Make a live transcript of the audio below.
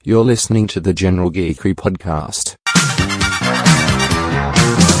You're listening to the General Geekery podcast.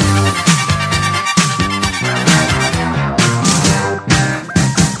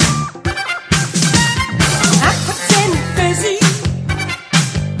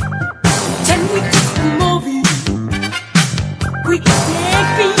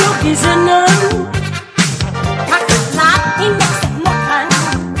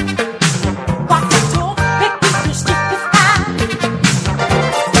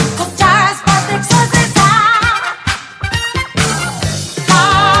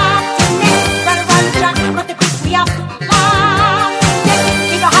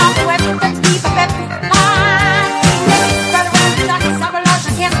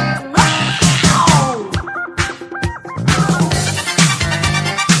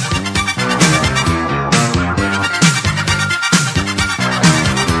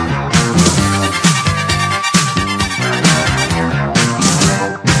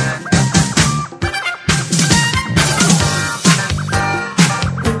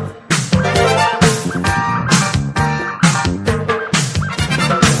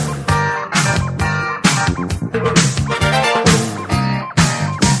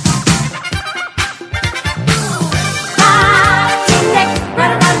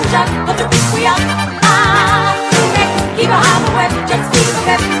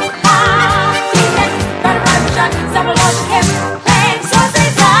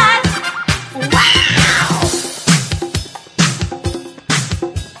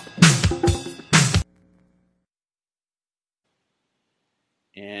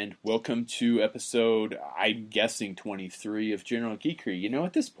 And welcome to episode, I'm guessing, 23 of General Geekery. You know,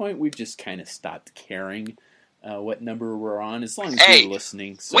 at this point, we've just kind of stopped caring what number we're on, as long as you're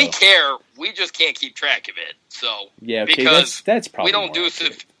listening. So. We care, we just can't keep track of it. So yeah, okay, because that's probably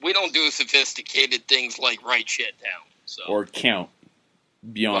we don't do sophisticated things like write shit down. So. Or count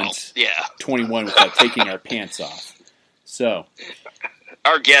beyond 21 without taking our pants off. So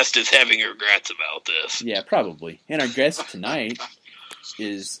our guest is having regrets about this. Yeah, probably. And our guest tonight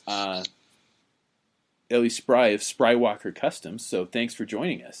is Ellie Spry of Spry Walker Customs. So thanks for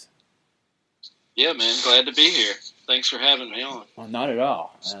joining us. Yeah, man. Glad to be here. Thanks for having me on. Well, not at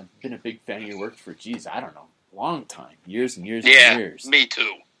all. I've been a big fan of your work for, I don't know, a long time. Years and years and years. Yeah, me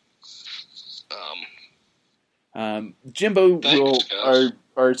too. Jimbo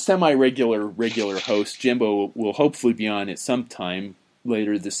our semi-regular host, Jimbo, will hopefully be on at some time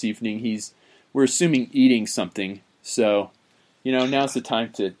later this evening. We're assuming eating something, so you know, now's the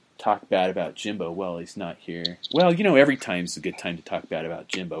time to talk bad about Jimbo while he's not here. Well, you know, every time's a good time to talk bad about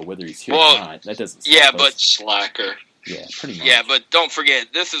Jimbo, whether he's here or not. That doesn't stop us. But slacker. Yeah, pretty much. Yeah, but don't forget,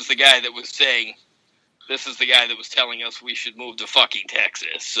 this is the guy that was telling us we should move to fucking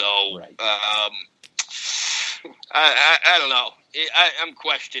Texas. So, right. I don't know. I'm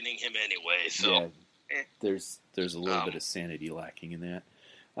questioning him anyway. So yeah, there's a little bit of sanity lacking in that.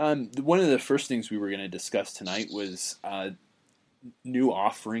 One of the first things we were going to discuss tonight was new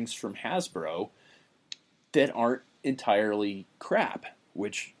offerings from Hasbro that aren't entirely crap,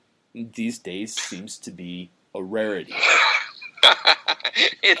 which these days seems to be a rarity.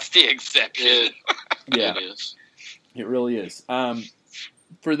 It's the exception. Yeah, it is. It really is.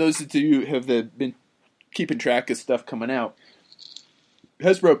 For those of you who have been keeping track of stuff coming out,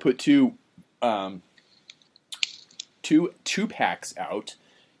 Hasbro put two packs out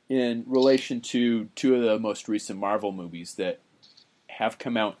in relation to two of the most recent Marvel movies that have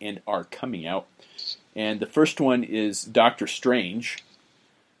come out and are coming out. And the first one is Doctor Strange,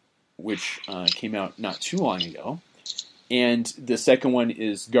 which came out not too long ago. And the second one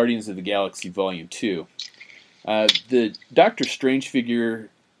is Guardians of the Galaxy Volume 2. The Doctor Strange figure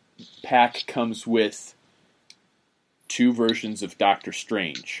pack comes with two versions of Doctor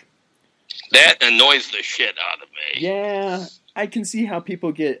Strange. That annoys the shit out of me. Yeah, I can see how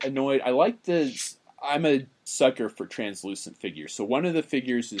people get annoyed. I'm a sucker for translucent figures. So one of the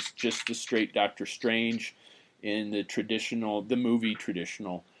figures is just the straight Doctor Strange in the movie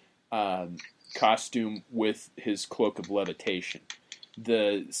traditional costume with his cloak of levitation.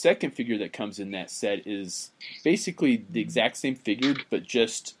 The second figure that comes in that set is basically the exact same figure, but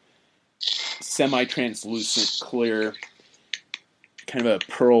just semi-translucent, clear, kind of a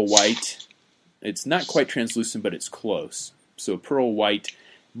pearl white. It's not quite translucent, but it's close. So pearl white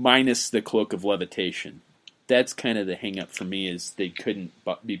minus the cloak of levitation. That's kind of the hang-up for me, is they couldn't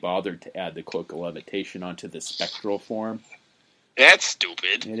be bothered to add the cloak of levitation onto the spectral form. That's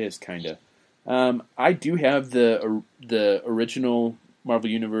stupid. It is, kind of. I do have the original Marvel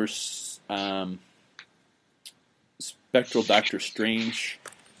Universe Spectral Doctor Strange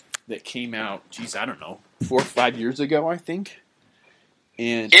that came out, I don't know, 4 or 5 years ago, I think.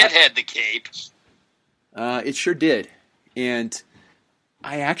 And It had the cape. it sure did. And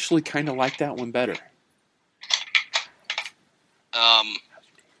I actually kind of like that one better.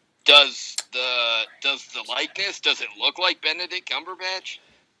 Does the likeness, does it look like Benedict Cumberbatch?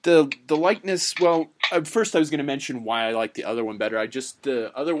 The likeness, well, first I was going to mention why I like the other one better.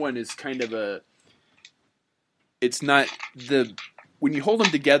 The other one is kind of it's not when you hold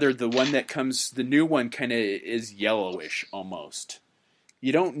them together, the new one kind of is yellowish almost.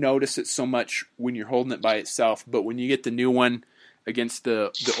 You don't notice it so much when you're holding it by itself, but when you get the new one against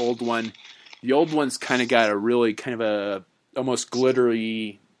the old one, the old one's kind of got a really kind of a almost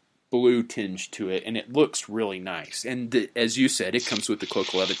glittery blue tinge to it, and it looks really nice. And as you said, it comes with the cloak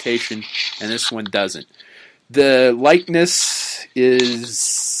of levitation, and this one doesn't. The likeness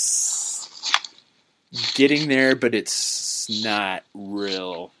is getting there, but it's not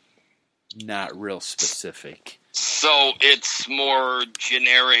real specific. So it's more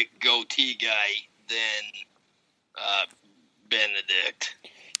generic goatee guy than Benedict.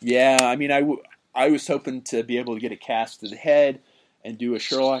 Yeah, I mean, I was hoping to be able to get a cast of the head and do a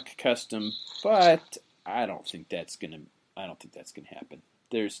Sherlock custom, but I don't think that's gonna happen.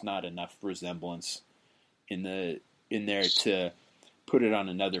 There's not enough resemblance in there to put it on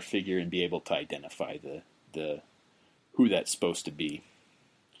another figure and be able to identify the who that's supposed to be.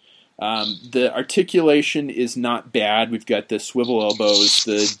 The articulation is not bad. We've got the swivel elbows,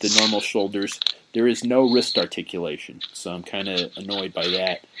 the normal shoulders. There is no wrist articulation, so I'm kind of annoyed by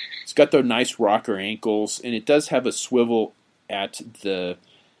that. It's got the nice rocker ankles, and it does have a swivel at the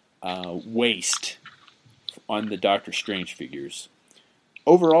waist on the Doctor Strange figures.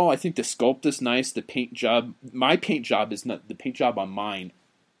 Overall, I think the sculpt is nice. The paint job, the paint job on mine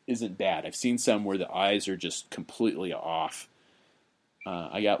isn't bad. I've seen some where the eyes are just completely off.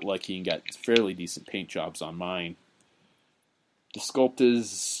 I got lucky and got fairly decent paint jobs on mine. The sculpt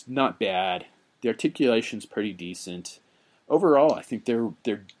is not bad. The articulation's pretty decent. Overall, I think they're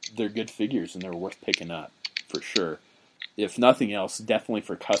good figures and they're worth picking up for sure. If nothing else, definitely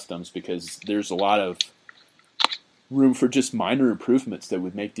for customs, because there's a lot of room for just minor improvements that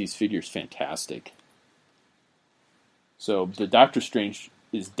would make these figures fantastic. So the Doctor Strange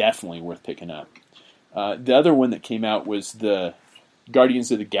is definitely worth picking up. The other one that came out was the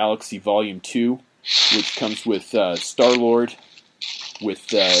Guardians of the Galaxy Volume 2, which comes with Star-Lord with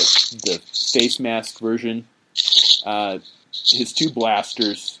the face mask version, his two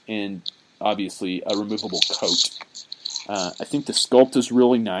blasters, and obviously a removable coat. I think the sculpt is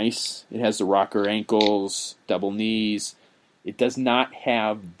really nice. It has the rocker ankles, double knees. It does not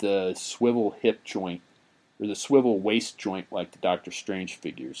have the swivel hip joint or the swivel waist joint like the Doctor Strange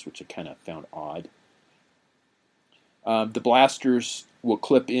figures, which I kind of found odd. The blasters will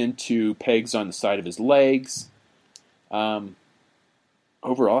clip into pegs on the side of his legs.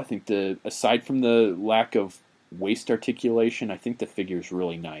 Overall, I think aside from the lack of waist articulation, I think the figure is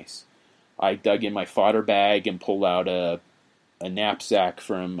really nice. I dug in my fodder bag and pulled out a knapsack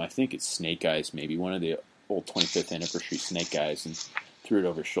from, I think it's Snake Eyes, maybe one of the old 25th anniversary Snake Eyes, and threw it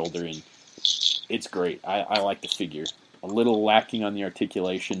over his shoulder, and it's great. I like the figure. A little lacking on the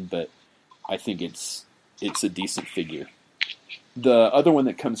articulation, but I think it's a decent figure. The other one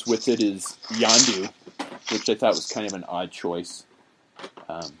that comes with it is Yondu, which I thought was kind of an odd choice.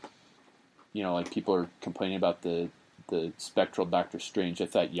 Like people are complaining about the spectral Doctor Strange. I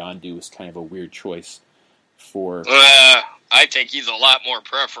thought Yondu was kind of a weird choice for... I think he's a lot more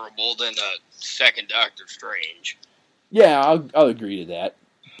preferable than a second Doctor Strange. Yeah, I'll agree to that.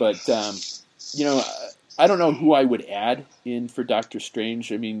 But, I don't know who I would add in for Doctor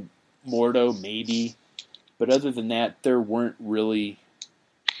Strange. I mean, Mordo, maybe. But other than that, there weren't really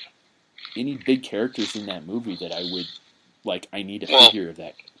any big characters in that movie that I would, I need a figure of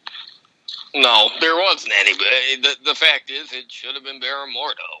that. No, there wasn't any. But the fact is, it should have been Baron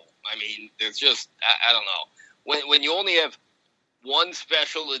Mordo. I mean, there's just, I don't know. When you only have one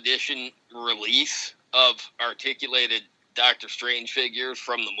special edition release of articulated Doctor Strange figures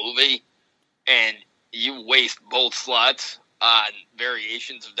from the movie, and you waste both slots on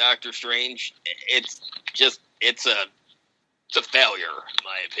variations of Doctor Strange, it's a failure, in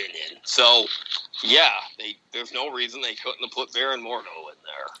my opinion. So, yeah, there's no reason they couldn't have put Baron Mordo in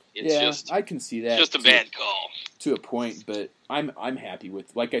there. It's I can see that. Just a bad call to a point, but I'm happy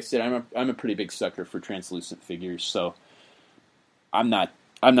with. Like I said, I'm a pretty big sucker for translucent figures, so I'm not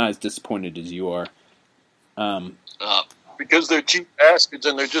as disappointed as you are. Because they're cheap bastards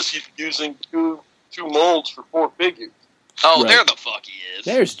and they're just using two molds for 4 figures. Oh, right. There the fuck he is.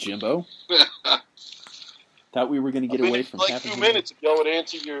 There's Jimbo. Thought we were going to get away from like 2 minutes. If y'all would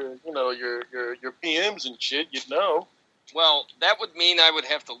answer your PMs and shit, you'd know. Well, that would mean I would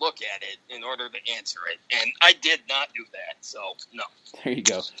have to look at it in order to answer it, and I did not do that, so no. There you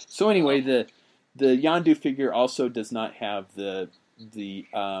go. So anyway, the Yondu figure also does not have the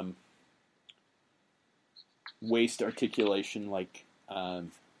waist articulation like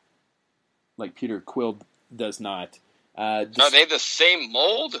Peter Quill does not. Are they the same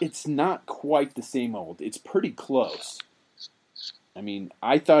mold? It's not quite the same mold. It's pretty close. I mean,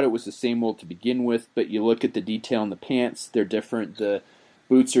 I thought it was the same mold to begin with, but you look at the detail in the pants, they're different. The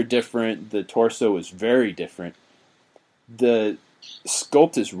boots are different. The torso is very different. The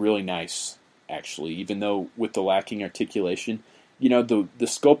sculpt is really nice, actually, even though with the lacking articulation. You know, the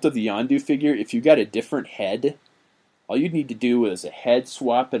sculpt of the Yondu figure, if you got a different head, all you'd need to do is a head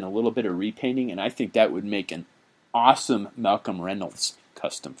swap and a little bit of repainting, and I think that would make an awesome Malcolm Reynolds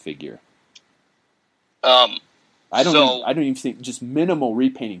custom figure. I don't even think, just minimal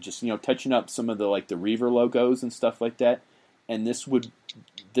repainting, just touching up some of the Reaver logos and stuff like that, and this would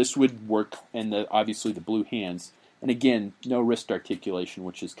work. And obviously the blue hands, and again, no wrist articulation,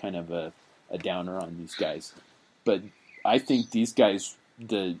 which is kind of a downer on these guys. But I think these guys,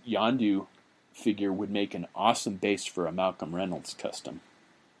 the Yondu figure, would make an awesome base for a Malcolm Reynolds custom.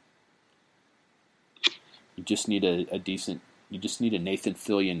 You just need a Nathan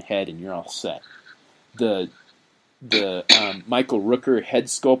Fillion head, and you're all set. The Michael Rooker head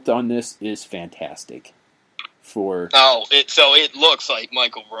sculpt on this is fantastic. So it looks like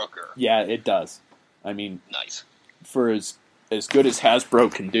Michael Rooker. Yeah, it does. I mean, nice. For as good as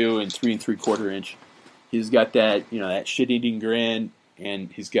Hasbro can do in 3 3/4 inch, he's got that that shit-eating grin,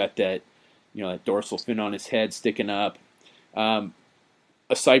 and he's got that that dorsal fin on his head sticking up.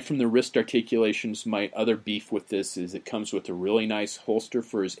 Aside from the wrist articulations, my other beef with this is it comes with a really nice holster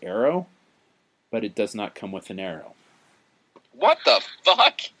for his arrow, but it does not come with an arrow. What the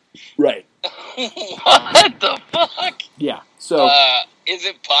fuck? Right. What the fuck? Yeah. So, is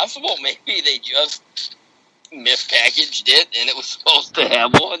it possible maybe they just mispackaged it and it was supposed to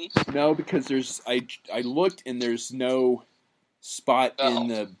have one? No, because I looked and there's no spot in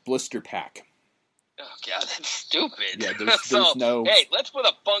the blister pack. Oh god, that's stupid. Yeah, there's no. Hey, let's put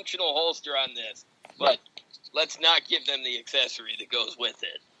a functional holster on this, but let's not give them the accessory that goes with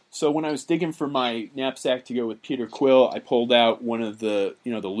it. So when I was digging for my knapsack to go with Peter Quill, I pulled out one of the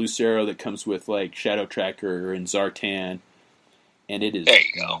the loose arrow that comes with Shadow Tracker and Zartan, and it is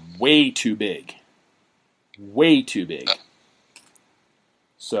way too big. Way too big.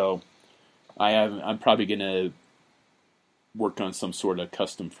 So I'm probably gonna work on some sort of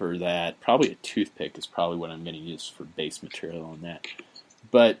custom for that. Probably a toothpick is probably what I'm gonna use for base material on that.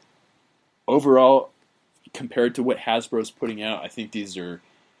 But overall, compared to what Hasbro's putting out, I think these are.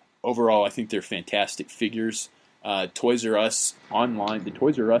 Overall, I think they're fantastic figures. Toys R Us online, the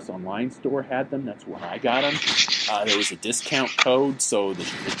Toys R Us online store had them. That's where I got them. There was a discount code, so it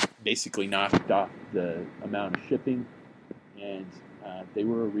basically knocked off the amount of shipping, and they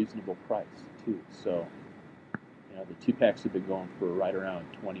were a reasonable price too. So, the 2-packs have been going for right around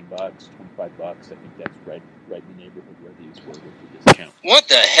 $20, $25. I think that's right in the neighborhood where these were with the discount. What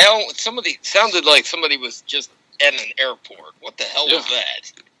the hell? Somebody sounded like somebody was just at an airport. What the hell was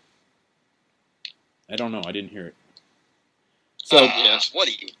that? I don't know. I didn't hear it. So, what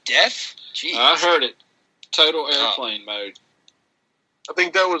are you, deaf? Jeez. I heard it. Total airplane mode. I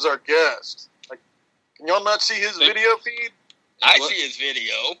think that was our guest. Can y'all not see his video feed? I see his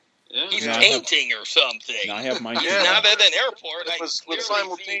video. Yeah. He's painting or something. No, I have mine. He's not at an airport. It was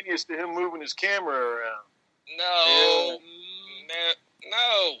simultaneous to him moving his camera around. No.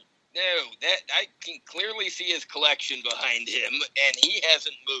 That I can clearly see his collection behind him, and he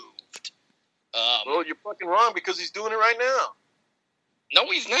hasn't moved. Well, you're fucking wrong because he's doing it right now.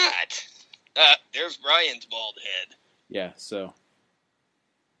 No, he's not. There's Brian's bald head. Yeah, so.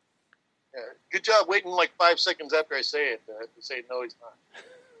 Yeah, good job waiting 5 seconds after I say it to say no, he's not.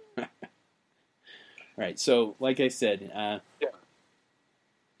 All right, so like I said,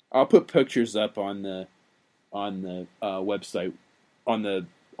 I'll put pictures up on the website on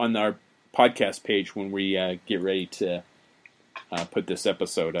our podcast page when we get ready to put this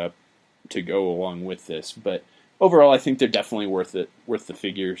episode up to go along with this. But overall, I think they're definitely worth it. Worth the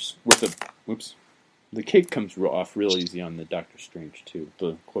figures. The cape comes off real easy on the Doctor Strange too.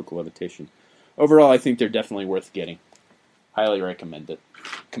 The Cloak of Levitation. Overall, I think they're definitely worth getting. Highly recommend it.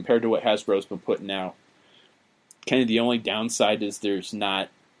 Compared to what Hasbro's been putting out, kind of the only downside is there's not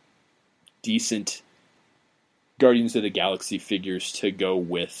decent Guardians of the Galaxy figures to go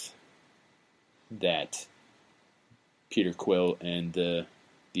with that Peter Quill and the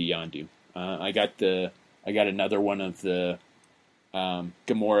Yondu. I got another one of the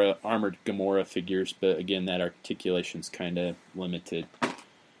Gamora, armored Gamora figures, but again, that articulation's kind of limited.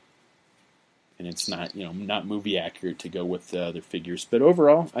 And it's not, not movie accurate to go with the other figures. But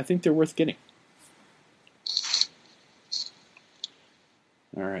overall, I think they're worth getting.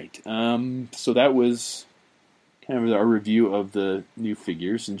 All right. So that was kind of our review of the new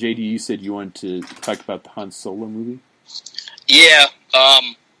figures. And JD, you said you wanted to talk about the Han Solo movie? Yeah.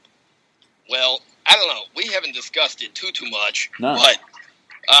 Well, I don't know. We haven't discussed it too much. No. But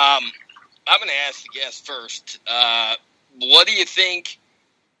I'm going to ask the guest first. What do you think,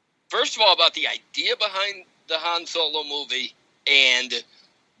 first of all, about the idea behind the Han Solo movie, and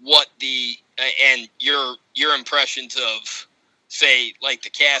what and your impressions of, say, like the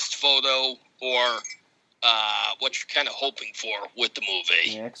cast photo, or what you're kind of hoping for with the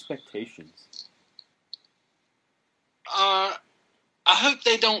movie? Yeah, expectations. I hope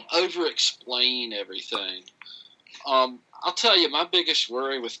they don't over-explain everything. I'll tell you, my biggest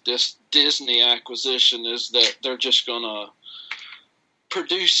worry with this Disney acquisition is that they're just going to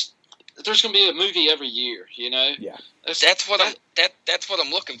produce. There's going to be a movie every year, Yeah. That's what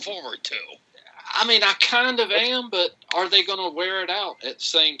I'm looking forward to. I mean, I kind of am, but are they going to wear it out at the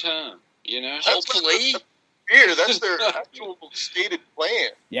same time? Hopefully. Here, that's their actual stated plan.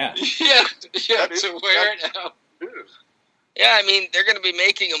 Yeah. Yeah, to wear it out. Yeah, I mean, they're going to be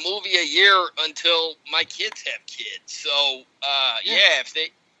making a movie a year until my kids have kids. So, if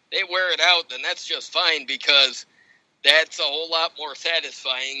they wear it out, then that's just fine, because that's a whole lot more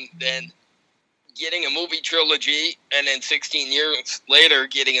satisfying than getting a movie trilogy and then 16 years later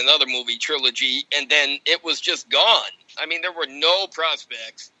getting another movie trilogy, and then it was just gone. I mean, there were no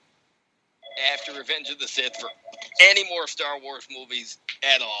prospects after Revenge of the Sith for any more Star Wars movies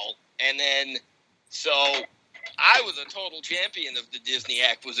at all. And then, so I was a total champion of the Disney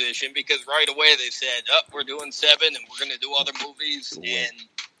acquisition, because right away they said, we're doing 7 and we're going to do other movies. Cool. And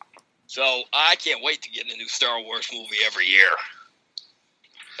so I can't wait to get a new Star Wars movie every year.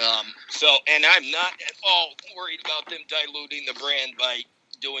 And I'm not at all worried about them diluting the brand by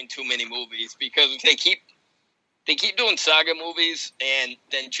doing too many movies, because if they keep doing saga movies and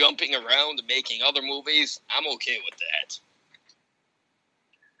then jumping around and making other movies, I'm okay with that.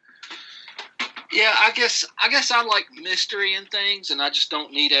 Yeah, I guess I like mystery and things, and I just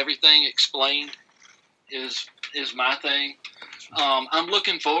don't need everything explained. Is my thing. I'm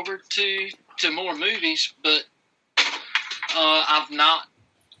looking forward to more movies, but I've not.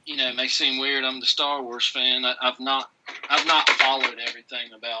 It may seem weird. I'm the Star Wars fan. I've not followed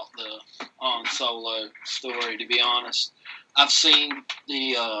everything about the Han Solo story, to be honest. I've seen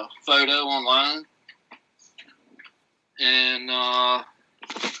the photo online, and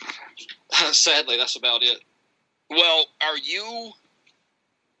sadly, that's about it. Well, are you?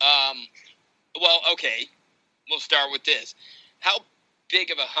 Okay. We'll start with this. How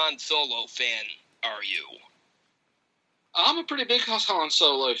big of a Han Solo fan are you? I'm a pretty big Han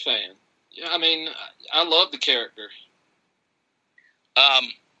Solo fan. Yeah, I mean, I love the character. I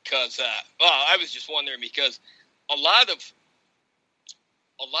was just wondering, because a lot of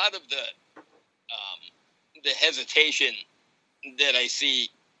the hesitation that I see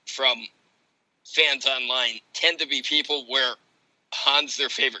from fans online tend to be people where Han's their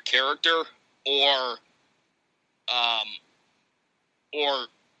favorite character, or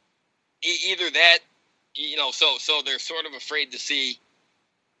either that, so they're sort of afraid to see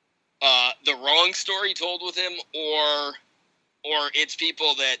the wrong story told with him, or it's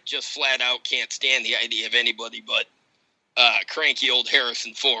people that just flat out can't stand the idea of anybody but cranky old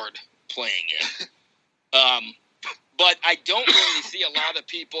Harrison Ford playing it. But I don't really see a lot of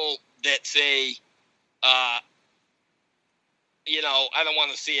people that say, I don't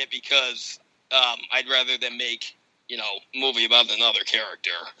want to see it because I'd rather them make, a movie about another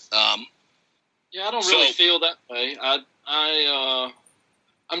character. Yeah, I don't really feel that way.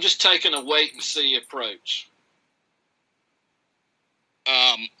 I'm just taking a wait and see approach.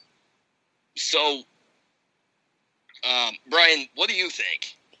 Brian, what do you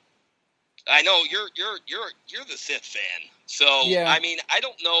think? I know you're the Sith fan, so Yeah. I mean, I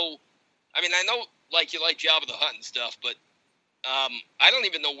don't know. I mean, I know like you like Jabba the Hutt and stuff, but I don't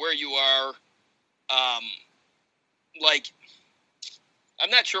even know where you are. I'm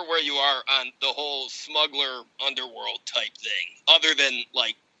not sure where you are on the whole smuggler underworld type thing, other than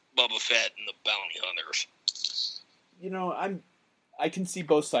like Boba Fett and the bounty hunters. I can see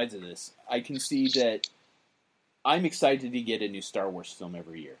both sides of this. I can see that I'm excited to get a new Star Wars film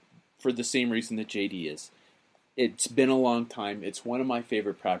every year, for the same reason that JD is. It's been a long time. It's one of my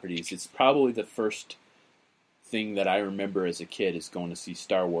favorite properties. It's probably the first thing that I remember as a kid is going to see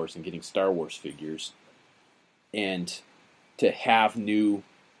Star Wars and getting Star Wars figures. And to have new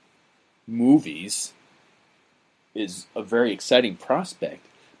movies is a very exciting prospect.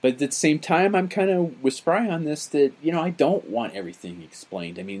 But at the same time, I'm kind of with Spry on this that, I don't want everything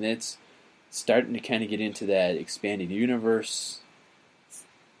explained. I mean, it's starting to kind of get into that expanded universe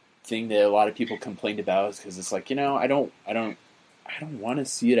thing that a lot of people complained about, because it's like, I don't want to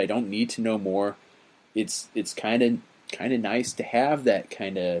see it. I don't need to know more. It's kind of nice to have that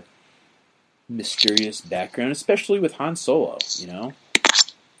kind of mysterious background, especially with Han Solo,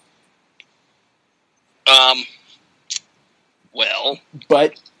 Well.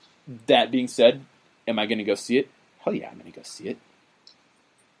 But that being said, am I going to go see it? Hell yeah, I'm going to go see it.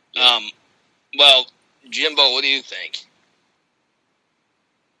 Well, Jimbo, what do you think?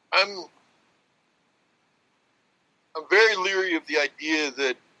 I'm very leery of the idea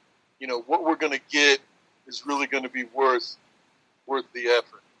that, what we're going to get is really going to be worth the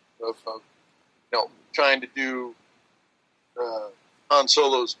effort of trying to do Han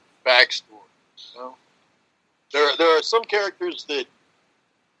Solo's backstory. There are some characters that,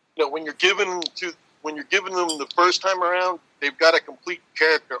 when you're giving them the first time around, they've got a complete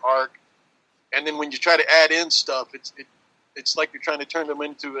character arc, and then when you try to add in stuff, it's like you're trying to turn them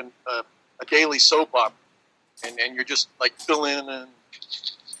into a daily soap opera, and you're just like filling in,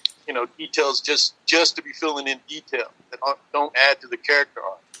 details just to be filling in detail that don't add to the character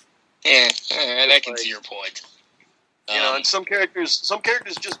arc. Yeah, I can see your point. And some characters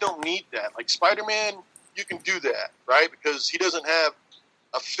just don't need that. Like Spider-Man, you can do that, right? Because he doesn't have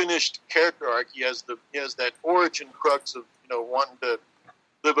a finished character arc. He has that origin crux of wanting to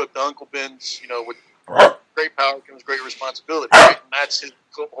live up to Uncle Ben's, with great power comes great responsibility, right? And that's his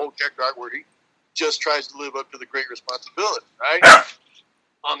whole character arc, where he just tries to live up to the great responsibility, right?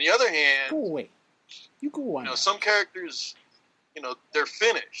 On the other hand, go away. You go on. Some characters, they're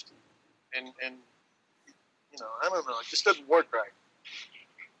finished, and I don't know, it just doesn't work right.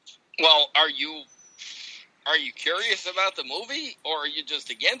 Well, are you curious about the movie, or are you just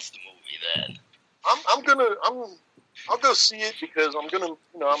against the movie then? I'll go see it because I'm gonna,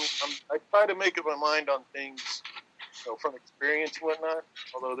 I try to make up my mind on things, from experience and whatnot.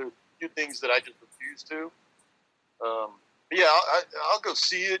 Although there's a few things that I just refuse to. Yeah, I'll go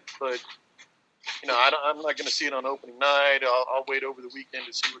see it, but I'm not going to see it on opening night. I'll wait over the weekend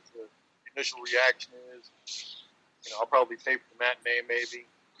to see what the initial reaction is. I'll probably pay for the matinee, maybe.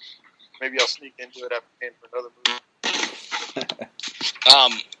 Maybe I'll sneak into it after paying for another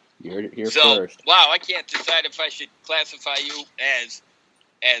movie. You heard it here so, first. Wow, I can't decide if I should classify you as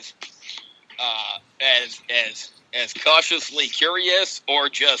cautiously curious or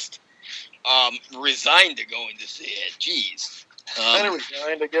just resigned to going to see it. Jeez. Kind of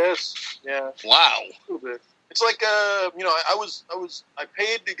resigned, I guess. Yeah. Wow. A little bit. It's like I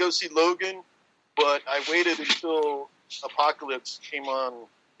paid to go see Logan, but I waited until Apocalypse came on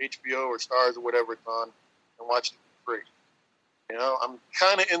HBO or Stars or whatever it's on and watched it for free. I'm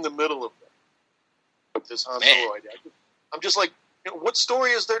kind of in the middle of that with this Han Solo idea. I'm just like, what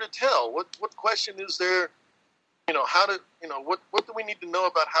story is there to tell? What question is there? What do we need to know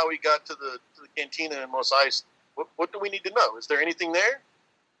about how he got to the cantina in Mos Eisley? What do we need to know? Is there anything there?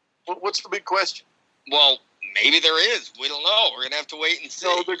 What's the big question? Well, maybe there is. We don't know. We're gonna have to wait and see.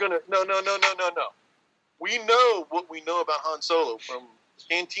 No, they're gonna. No. We know what we know about Han Solo from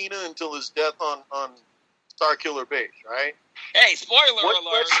cantina until his death on Starkiller Base, right? Hey, spoiler alert! What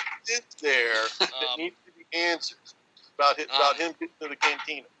question is there that needs to be answered about him getting to the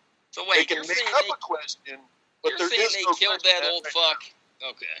cantina? So wait, they can make up a question, but there is no killed that old fuck.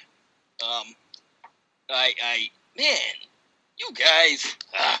 Okay. Man, you guys,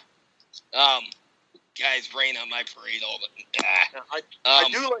 guys rain on my parade all the. I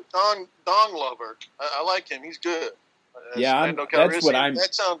do like Dong Lover. I like him. He's good. Yeah, that's what I'm.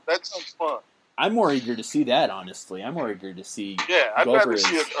 That sounds fun. I'm more eager to see that, honestly. I'm more eager to see. Yeah, I'd rather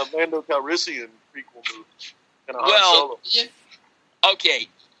see a Lando Calrissian prequel movie than a Han Solo. Yeah. Okay,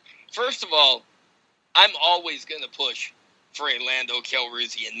 first of all, I'm always going to push for a Lando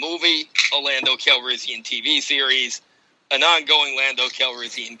Calrissian movie, a Lando Calrissian TV series, an ongoing Lando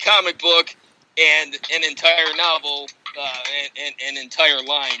Calrissian comic book, and an entire novel, an entire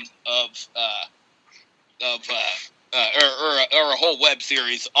line or a whole web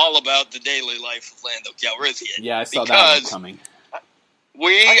series all about the daily life of Lando Calrissian. Yeah, I saw that one coming.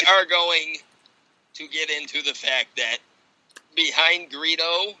 We are going to get into the fact that behind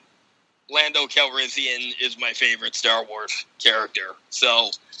Greedo, Lando Calrissian is my favorite Star Wars character.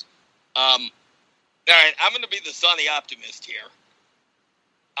 So, all right, I'm going to be the sunny optimist here.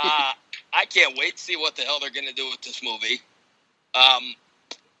 I can't wait to see what the hell they're going to do with this movie. I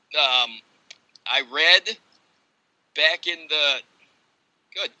read back in the,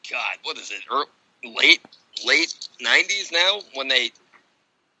 good God, what is it, late 90s now, when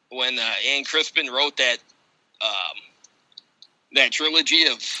Ann Crispin wrote that trilogy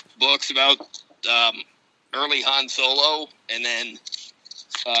of books about early Han Solo, and then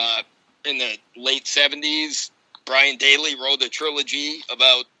in the late 70s, Brian Daley wrote a trilogy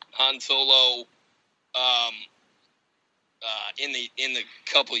about Han Solo in the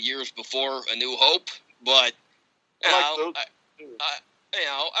couple of years before A New Hope. But I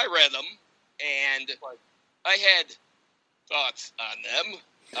read them, and I had thoughts on them,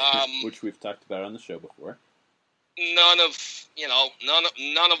 which we've talked about on the show before. None of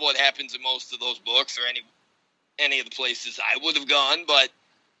what happens in most of those books, or any of the places I would have gone, but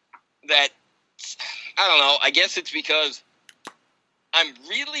that, I don't know, I guess it's because I'm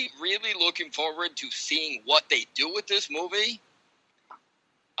really, really looking forward to seeing what they do with this movie.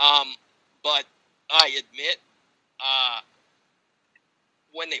 But I admit,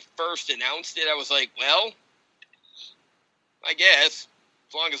 when they first announced it, I was like, well, I guess,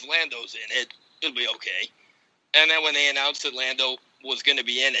 as long as Lando's in it, it'll be okay. And then when they announced that Lando was going to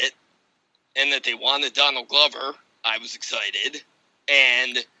be in it, and that they wanted Donald Glover, I was excited.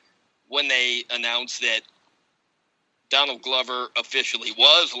 And when they announced that Donald Glover officially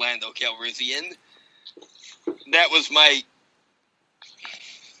was Lando Calrissian, that was my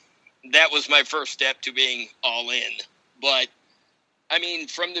first step to being all in. But, I mean,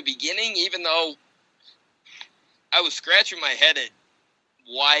 from the beginning, even though I was scratching my head at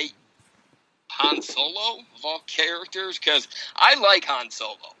why Han Solo, of all characters, because I like Han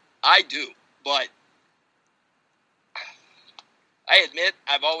Solo. I do. But I admit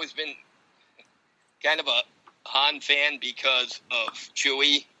I've always been kind of a Han fan because of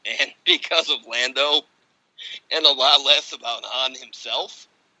Chewie and because of Lando, and a lot less about Han himself.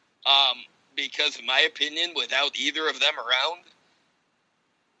 Because in my opinion, without either of them around,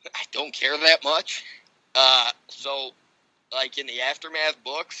 I don't care that much. So, like in the Aftermath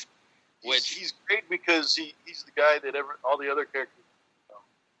books, which he's great because he's the guy that all the other characters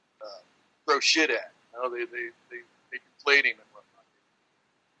throw shit at. You know, they deflate him and whatnot.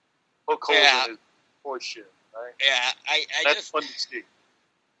 Poke holes in his horse shit, right? Yeah, That's just fun to see. He's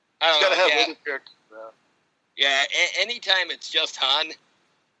got to have other characters around. Yeah, anytime it's just Han,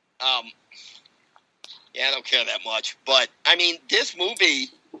 I don't care that much. But, I mean, this movie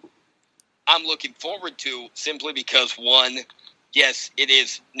I'm looking forward to simply because, one, yes, it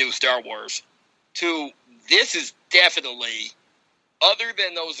is new Star Wars. Two, this is definitely, other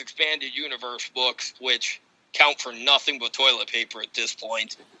than those expanded universe books, which count for nothing but toilet paper at this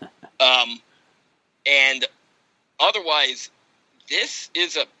point, and otherwise, this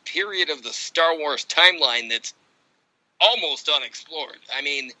is a period of the Star Wars timeline that's almost unexplored. I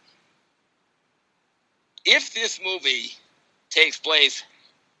mean, if this movie takes place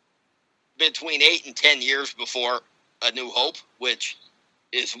between 8 and 10 years before A New Hope, which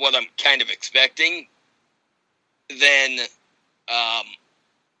is what I'm kind of expecting, then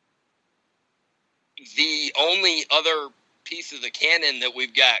the only other piece of the canon that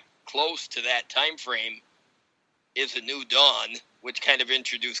we've got close to that time frame is A New Dawn, which kind of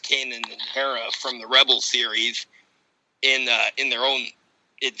introduced Kanan and Hera from the Rebels series in their own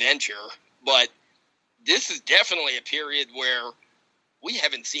adventure. But this is definitely a period where we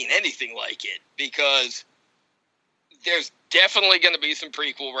haven't seen anything like it, because there's definitely going to be some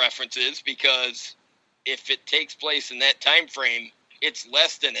prequel references, because if it takes place in that time frame, it's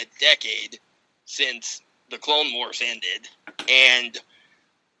less than a decade since the Clone Wars ended. And,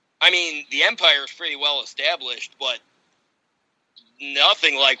 I mean, the Empire is pretty well established, but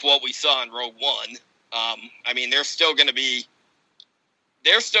nothing like what we saw in Rogue One. I mean, there's still going to be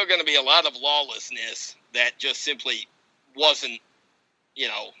a lot of lawlessness that just simply wasn't,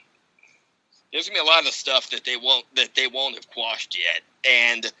 there's going to be a lot of stuff that they won't have quashed yet.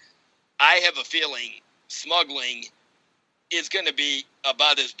 And I have a feeling smuggling is going to be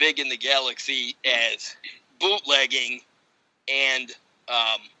about as big in the galaxy as bootlegging and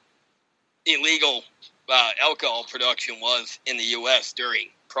illegal alcohol production was in the U.S. during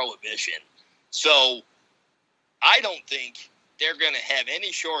Prohibition. So I don't think they're going to have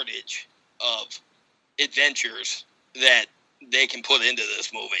any shortage of adventures that they can put into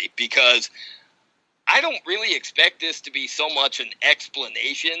this movie, because I don't really expect this to be so much an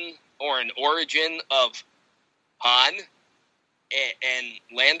explanation or an origin of Han and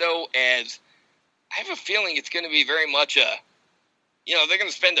Lando, as I have a feeling it's going to be very much they're going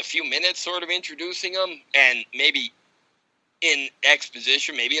to spend a few minutes sort of introducing them, and maybe in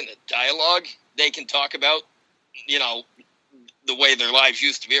exposition, maybe in the dialogue, they can talk about, the way their lives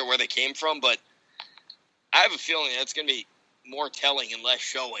used to be or where they came from. But I have a feeling that's going to be more telling and less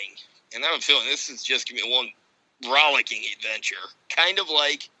showing. And I have a feeling this is just going to be one rollicking adventure. Kind of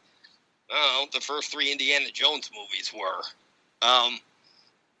like, the first 3 Indiana Jones movies were. I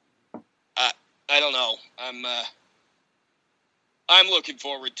don't know. I'm looking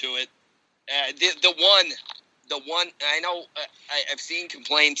forward to it. The one, I know I've seen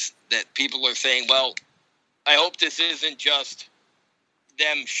complaints that people are saying, well, I hope this isn't just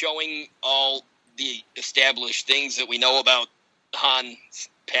them showing all the established things that we know about Han's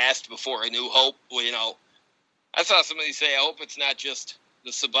past before A New Hope. Well, I saw somebody say, I hope it's not just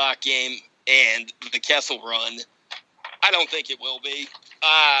the Sabacc game and the Kessel Run. I don't think it will be.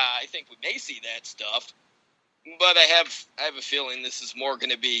 I think we may see that stuff, but I have a feeling this is more going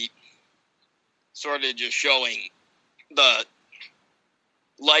to be sort of just showing the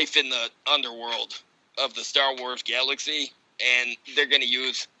life in the underworld of the Star Wars galaxy, and they're going to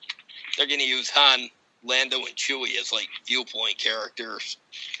use Han, Lando, and Chewie as like viewpoint characters.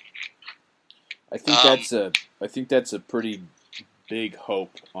 I think that's a pretty big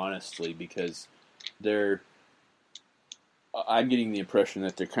hope, honestly, because I'm getting the impression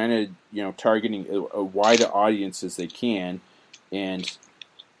that they're kind of targeting a wide audience as they can, and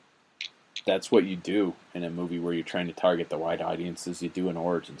that's what you do in a movie where you're trying to target the wide audience, as you do an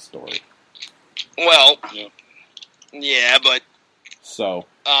origin story. Well, yeah, but so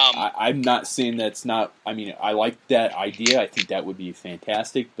I'm not saying that's not. I mean, I like that idea. I think that would be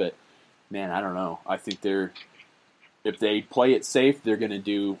fantastic, but man, I don't know. I think if they play it safe, they're going to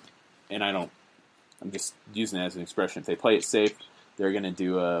do, and I'm just using that as an expression. If they play it safe, they're going to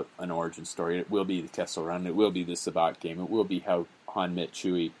do an origin story. It will be the Kessel Run. It will be the Sabacc game. It will be how Han met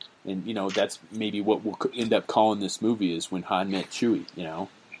Chewie. And, that's maybe what we'll end up calling this movie is when Han met Chewie, Well,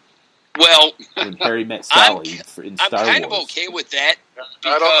 when Harry met Sally in Star Wars. I'm kind of okay with that.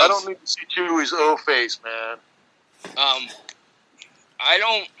 I don't need to see Chewie's O-face, man. I'm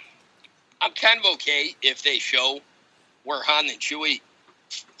kind of okay if they show where Han and Chewie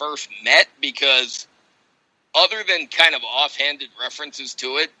first met, because other than kind of offhanded references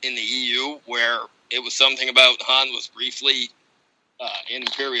to it in the EU, where it was something about Han was briefly an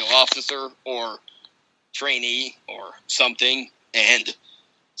Imperial officer or trainee or something, and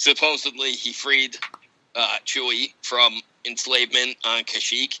supposedly he freed Chewie from enslavement on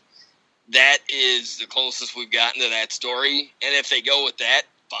Kashyyyk. That is the closest we've gotten to that story, and if they go with that,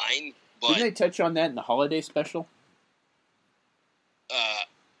 fine. But didn't they touch on that in the holiday special?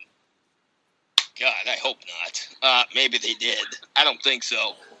 God, I hope not. Maybe they did. I don't think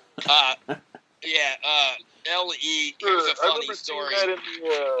so. Yeah, L.E. Here's a funny story.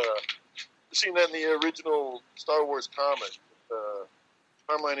 Seen that in the original Star Wars comic with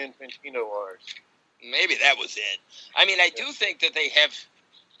Carmine Infantino art. Maybe that was it. I mean, I do think that they have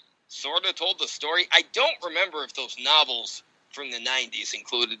sort of told the story. I don't remember if those novels from the 90s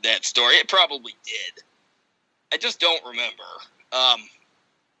included that story. It probably did. I just don't remember.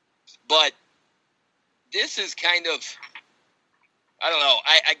 But this is kind of, I don't know,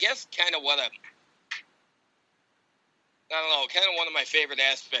 I guess kind of kind of one of my favorite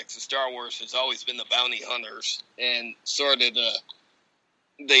aspects of Star Wars has always been the bounty hunters and sort of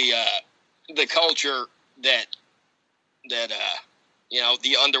the culture that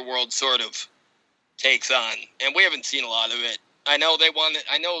the underworld sort of takes on, and we haven't seen a lot of it. I know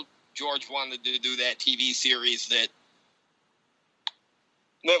George wanted to do that TV series that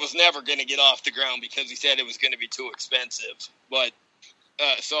was never going to get off the ground because he said it was going to be too expensive. But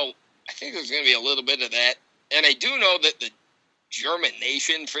so I think there's going to be a little bit of that. And I do know that the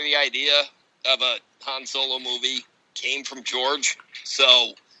germination for the idea of a Han Solo movie came from George.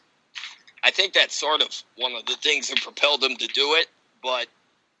 So I think that's sort of one of the things that propelled him to do it. But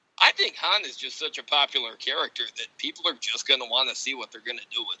I think Han is just such a popular character that people are just going to want to see what they're going to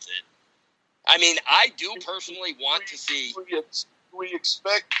do with it. I mean, I do personally want to see... We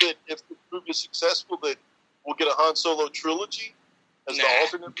expect that if the movie is successful, that we'll get a Han Solo trilogy as the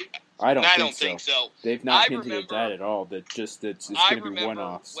alternate movie? I don't think so. They've not hinted at that at all. That just it's going to be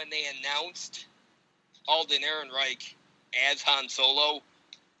one-offs. When they announced Alden Ehrenreich as Han Solo,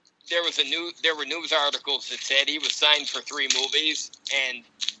 there were news articles that said he was signed for 3 movies, and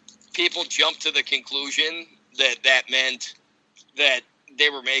people jumped to the conclusion that meant that they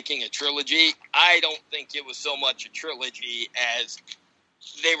were making a trilogy. I don't think it was so much a trilogy as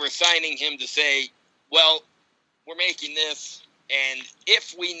they were signing him to say, well, we're making this, and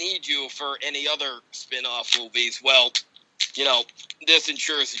if we need you for any other spin-off movies, well, this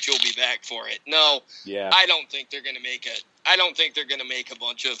ensures that you'll be back for it. No, yeah. I don't think they're going to make a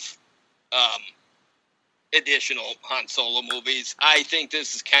bunch of additional Han Solo movies. I think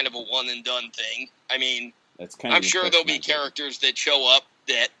this is kind of a one and done thing. I mean, That's kind of. I'm sure there'll be characters that show up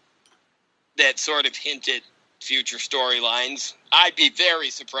that sort of hint at future storylines. I'd be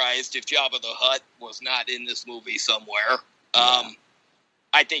very surprised if Jabba the Hutt was not in this movie somewhere.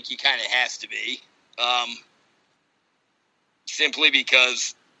 I think he kind of has to be. Simply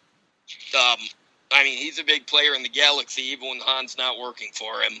because, he's a big player in the galaxy even when Han's not working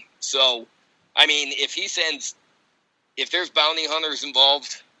for him. So, if there's bounty hunters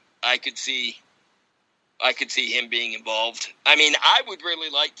involved, I could see him being involved. I would really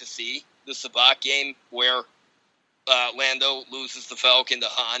like to see the Sabacc game where Lando loses the Falcon to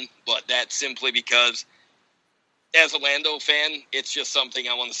Han, but that's simply because, as a Lando fan, it's just something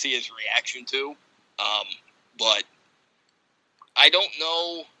I want to see his reaction to. But I don't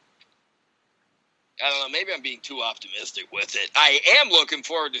know. Maybe I'm being too optimistic with it. I am looking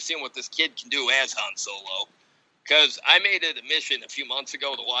forward to seeing what this kid can do as Han Solo. Because I made it a mission a few months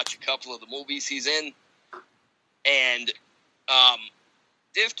ago to watch a couple of the movies he's in. And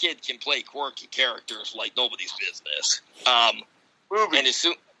this kid can play quirky characters like nobody's business. Movie. And as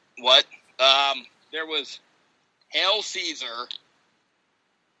soon... What? There was Hail Caesar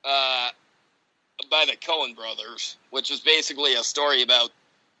by the Coen brothers, which is basically a story about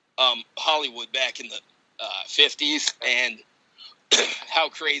Hollywood back in the 50s and how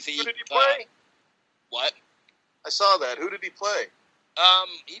crazy... Who did he play? What? I saw that. Who did he play?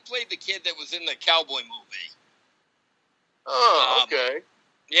 He played the kid that was in the cowboy movie. Oh, okay.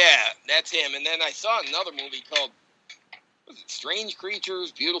 Yeah, that's him. And then I saw another movie called, was it Strange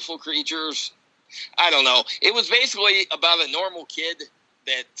Creatures, Beautiful Creatures? I don't know. It was basically about a normal kid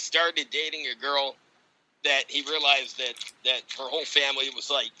that started dating a girl that he realized that her whole family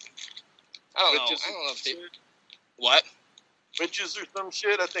was like, I don't know if they... What? Witches or some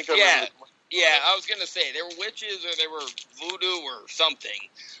shit? I think I remember. Yeah, I was going to say, they were witches or they were voodoo or something.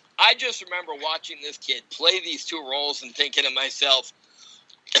 I just remember watching this kid play these two roles and thinking to myself,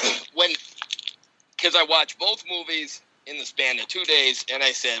 because I watched both movies in the span of 2 days, and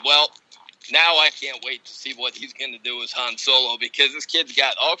I said, well, now I can't wait to see what he's going to do as Han Solo, because this kid's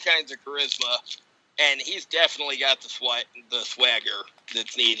got all kinds of charisma, and he's definitely got the swagger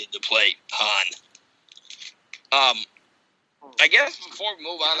that's needed to play Han. I guess before we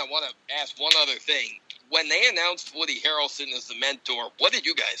move on, I want to ask one other thing. When they announced Woody Harrelson as the mentor, what did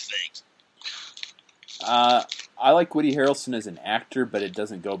you guys think? I like Woody Harrelson as an actor, but it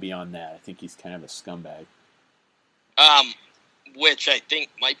doesn't go beyond that. I think he's kind of a scumbag. Which I think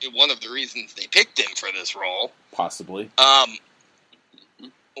might be one of the reasons they picked him for this role. Possibly.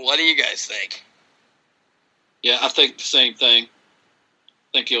 What do you guys think? Yeah, I think the same thing. I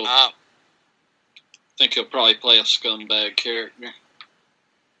think he'll probably play a scumbag character.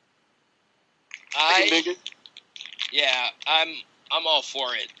 I can dig it. Yeah, I'm all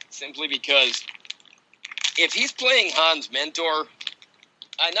for it. Simply because if he's playing Han's mentor,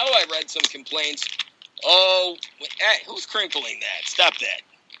 I know I read some complaints. Oh, hey, who's crinkling that? Stop that.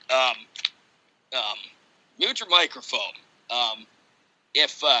 Mute your microphone.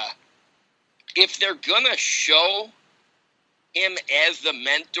 If they're gonna show him as the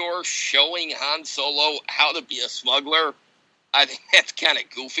mentor showing Han Solo how to be a smuggler, I think that's kind of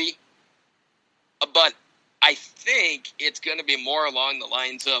goofy. But I think it's going to be more along the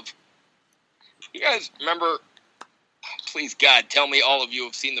lines of, you guys remember, please God, tell me all of you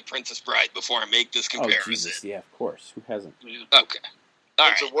have seen The Princess Bride before I make this comparison. Oh, Jesus, yeah, of course. Who hasn't? Okay. All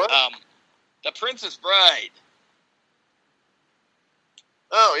right. What? The Princess Bride.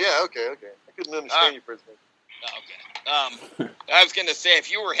 Oh, yeah, okay. I couldn't understand you for a second. Okay. I was going to say, if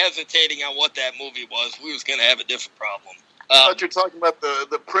you were hesitating on what that movie was, we was going to have a different problem. I thought you were talking about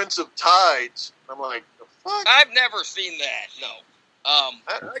the Prince of Tides. I'm like, the fuck? I've never seen that, no.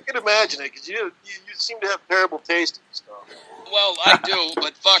 I can imagine it, because you seem to have terrible taste in stuff. Well, I do,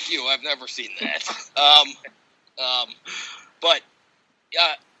 but fuck you, I've never seen that. But,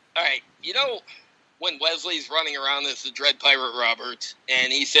 all right, you know, when Wesley's running around as the Dread Pirate Roberts,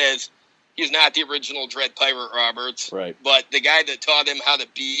 and he says he's not the original Dread Pirate Roberts, right? But the guy that taught him how to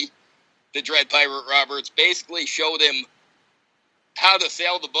be the Dread Pirate Roberts basically showed him how to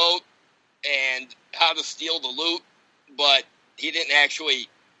sail the boat and how to steal the loot, but he didn't actually.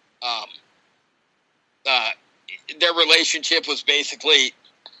 Their relationship was basically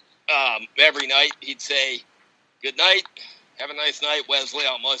every night he'd say, "Good night, have a nice night, Wesley.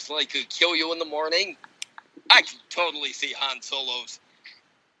 I'll most likely kill you in the morning." I can totally see Han Solo's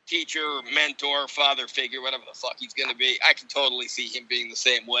teacher, mentor, father figure, whatever the fuck he's going to be. I can totally see him being the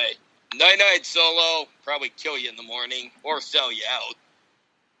same way. Night, Solo. Probably kill you in the morning or sell you out.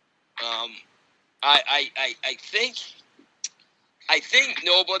 I think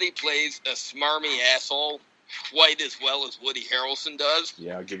nobody plays a smarmy asshole quite as well as Woody Harrelson does.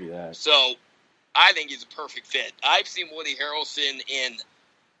 Yeah, I'll give you that. So I think he's a perfect fit. I've seen Woody Harrelson in,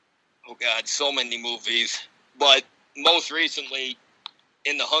 oh God, so many movies, but most recently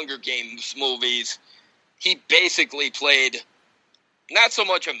in the Hunger Games movies, he basically played not so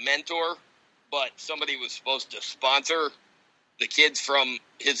much a mentor, but somebody was supposed to sponsor the kids from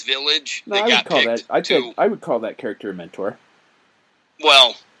his village No, that got picked I would call that character a mentor.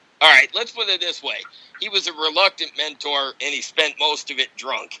 Well, all right, let's put it this way. He was a reluctant mentor, and he spent most of it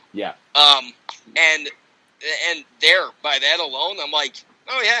drunk. Yeah. And there, by that alone, I'm like,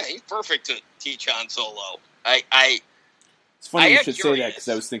 oh yeah, he's perfect to teach Han Solo. It's funny I you am should say curious. that because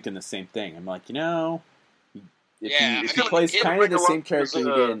I was thinking the same thing. I'm like, if Yeah, he I mean, plays he'll kind of the bring same along character his,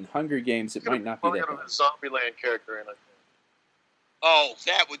 he did in Hunger Games, it might not be that a bad. Zombieland character in it. Oh,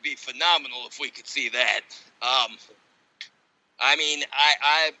 that would be phenomenal if we could see that. I mean,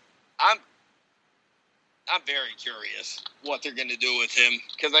 I'm very curious what they're going to do with him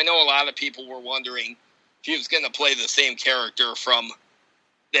because I know a lot of people were wondering if he was going to play the same character from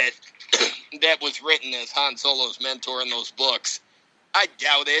that that was written as Han Solo's mentor in those books. I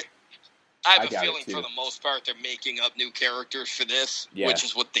doubt it. I have a doubt it, feeling too. for the most part they're making up new characters for this, Yeah. which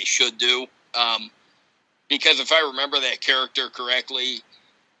is what they should do. Because if I remember that character correctly,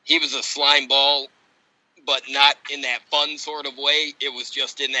 he was a slime ball, but not in that fun sort of way. It was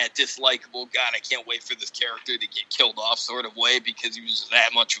just in that dislikable, God, I can't wait for this character to get killed off sort of way because he was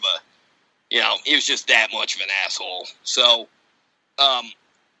that much of he was just that much of an asshole. So, I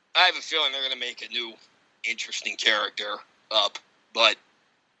have a feeling they're going to make a new, interesting character up, but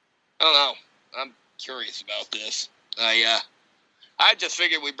I don't know. I'm curious about this. I just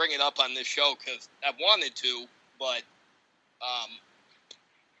figured we'd bring it up on this show because I wanted to, but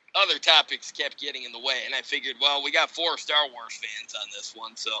other topics kept getting in the way, and I figured, well, we got 4 Star Wars fans on this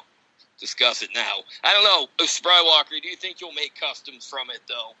one, so discuss it now. I don't know, Sprywalker, do you think you'll make customs from it,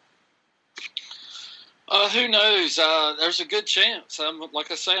 though? Who knows? There's a good chance. Like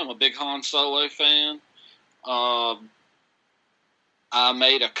I say, I'm a big Han Solo fan. I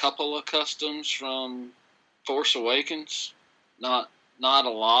made a couple of customs from Force Awakens. Not a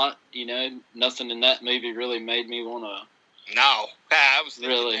lot, Nothing in that movie really made me want to. No, I was thinking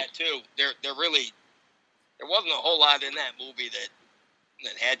Really? that too. There wasn't a whole lot in that movie that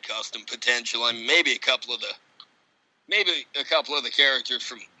had custom potential. I mean, maybe a couple of the characters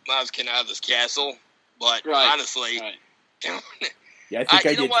from Maz Kanata's castle, but Right. honestly, Right. Yeah, I think I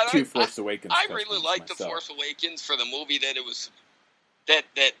you know did what? 2 Force Awakens. I really customs liked The myself. Force Awakens for the movie that it was that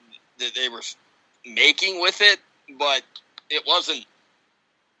they were making with it, but it wasn't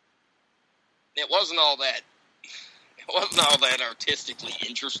all that. It wasn't all that artistically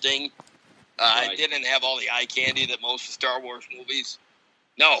interesting. Right. It didn't have all the eye candy that most of Star Wars movies.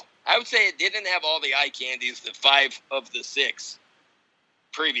 No, I would say it didn't have all the eye candies that 5 of the 6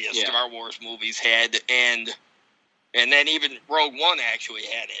 previous Yeah. Star Wars movies had, and then even Rogue One actually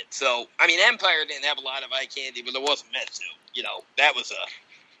had it. So, I mean, Empire didn't have a lot of eye candy, but it wasn't meant to. That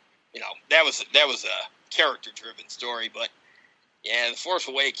was a character-driven story. But yeah, The Force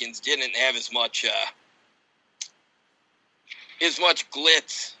Awakens didn't have as much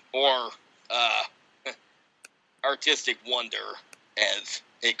glitz or artistic wonder as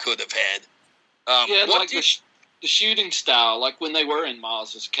it could have had. Yeah, what like do you- the shooting style, like when they were in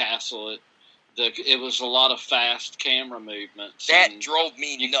Maz's castle, it was a lot of fast camera movements. that and drove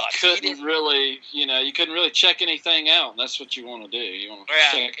me you nuts. couldn't really check anything out. And that's what you want to do. You want to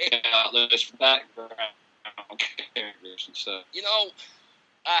Yeah. check out those background characters and stuff.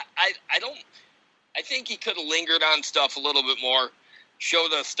 I think he could have lingered on stuff a little bit more,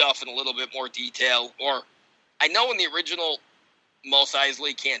 showed us stuff in a little bit more detail. Or, I know in the original Mos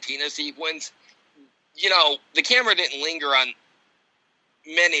Eisley Cantina sequence, the camera didn't linger on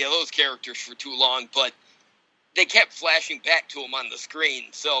many of those characters for too long, but they kept flashing back to him on the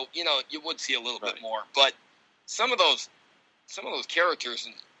screen, so you would see a little bit more. But some of those characters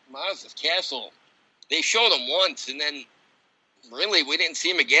in Maz's castle, they showed them once, and then really we didn't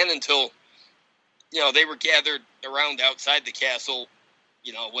see them again until they were gathered around outside the castle.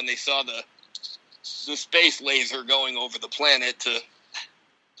 When they saw the space laser going over the planet to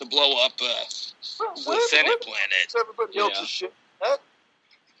blow up the Senate planet. Where's everybody Yeah. else's ship at?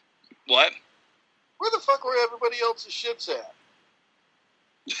 What? Where the fuck were everybody else's ships at?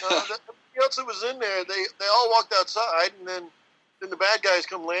 Everybody else that was in there, they all walked outside, and then the bad guys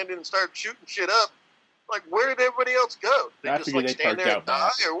come landing and start shooting shit up. Like, where did everybody else go? They I just figured like they stand parked there out and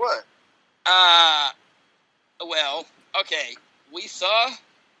die, back. or what? Well, okay. We saw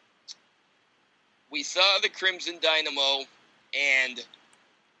the Crimson Dynamo and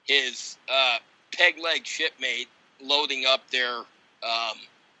his peg-leg shipmate loading up their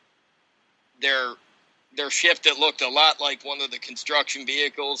ship that looked a lot like one of the construction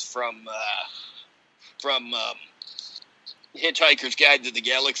vehicles from Hitchhiker's Guide to the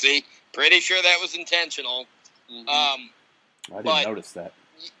Galaxy. Pretty sure that was intentional. Mhm. I didn't notice that.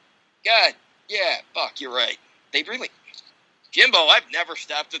 God, yeah, Buck, you're right. They really, Jimbo, I've never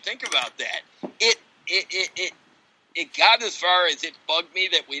stopped to think about that. It got as far as it bugged me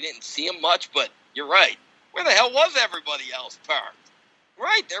that we didn't see him much, but you're right. Where the hell was everybody else parked?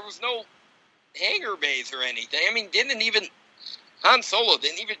 Right, there was no hangar bays or anything. I mean, Han Solo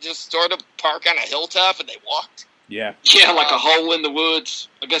didn't even just sort of park on a hilltop and they walked? Yeah. Yeah, like a hole in the woods.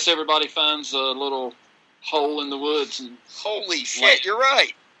 I guess everybody finds a little hole in the woods. And Holy shit, you're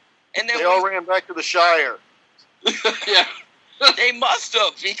right. And then They all ran back to the Shire. yeah. they must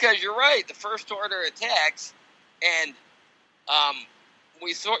have, because you're right. The First Order attacks, and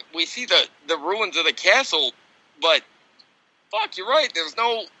we see the ruins of the castle, but fuck, you're right. There's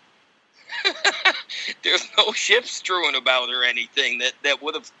no ships strewn about or anything that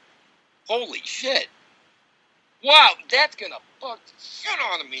would have. Holy shit! Wow, that's gonna bug the shit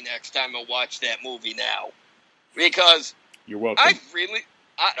out of me next time I watch that movie now, because You're welcome.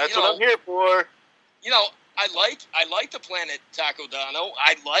 That's what I'm here for. I liked the planet Takodano.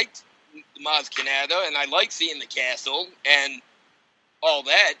 I liked Maz Kanata, and I liked seeing the castle and all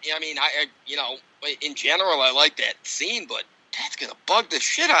that. I mean, in general, I like that scene, but that's gonna bug the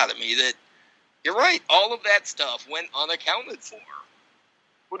shit out of me. That you're right. All of that stuff went unaccounted for.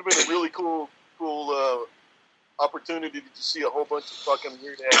 Would have been a really cool opportunity to just see a whole bunch of fucking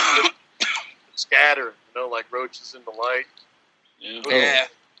weird ass shit scatter, like roaches in the light. Yeah.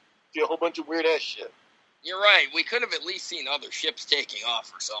 See a whole bunch of weird ass shit. You're right. We could have at least seen other ships taking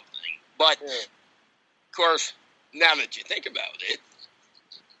off or something. But, of course, now that you think about it,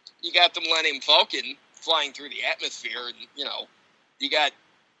 you got the Millennium Falcon flying through the atmosphere, and, you got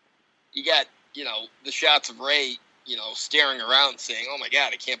the shots of Rey, staring around saying, oh my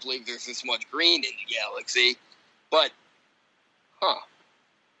God, I can't believe there's this much green in the galaxy. But,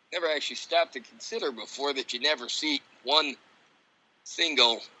 never actually stopped to consider before that you never see one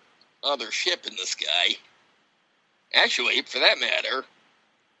single other ship in the sky. Actually, for that matter,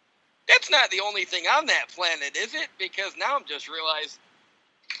 that's not the only thing on that planet, is it? Because now I'm just realized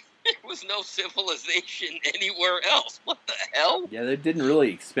there was no civilization anywhere else. What the hell? Yeah, they didn't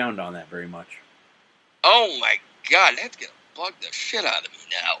really expound on that very much. Oh my God, that's going to bug the shit out of me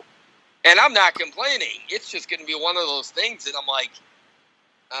now. And I'm not complaining. It's just going to be one of those things that I'm like,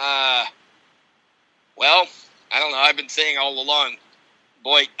 well, I don't know. I've been saying all along,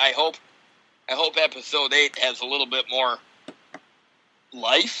 boy, I hope episode 8 has a little bit more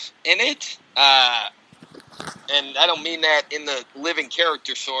life in it. And I don't mean that in the living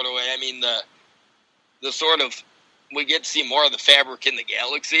character sort of way. I mean the sort of, we get to see more of the fabric in the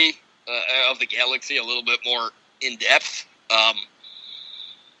galaxy, a little bit more in depth.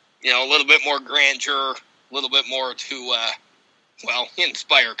 A little bit more grandeur, a little bit more to,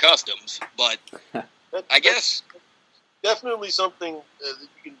 inspire customs. But I guess definitely something that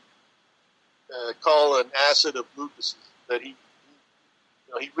you can call an asset of Lucas, that he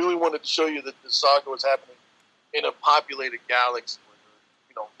really wanted to show you that the saga was happening in a populated galaxy where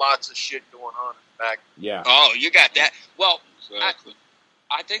there, lots of shit going on in the back. Yeah. Oh, you got that. Well, Exactly.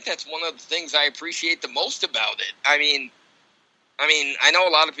 I think that's one of the things I appreciate the most about it. I mean, I know a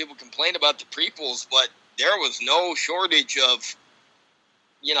lot of people complain about the prequels, but there was no shortage of,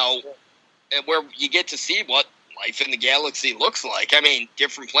 where you get to see what life in the galaxy looks like. I mean,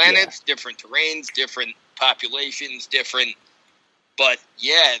 different planets, different terrains, different populations, but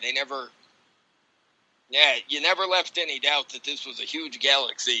yeah, you never left any doubt that this was a huge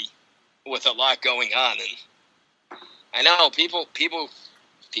galaxy with a lot going on. And I know people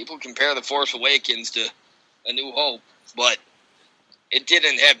compare The Force Awakens to A New Hope, but it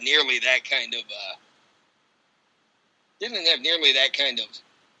didn't have nearly that kind of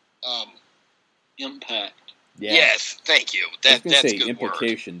Impact. Yeah. Yes, thank you. I was going That's to a say good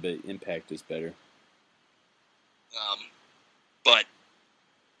implication, but impact is better. But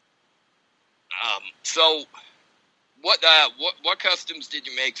so what customs did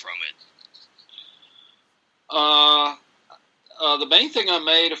you make from it? The main thing I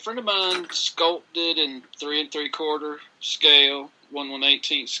made, a friend of mine sculpted in 3 3/4 scale, 1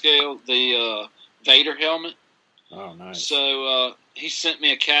 1/18 scale, the Vader helmet. Oh, nice. So he sent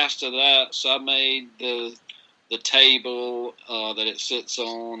me a cast of that. So I made the table that it sits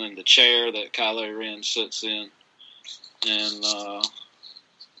on and the chair that Kylo Ren sits in. And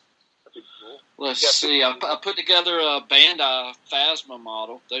Let's see. I put together a Bandai Phasma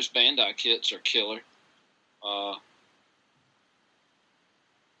model. Those Bandai kits are killer.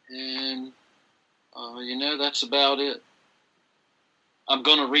 That's about it. I'm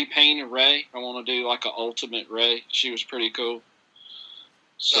going to repaint a Rey. I want to do like an Ultimate Rey. She was pretty cool.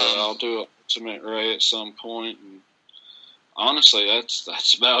 So I'll do an Ultimate Rey at some point. And honestly,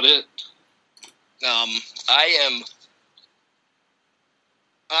 that's about it.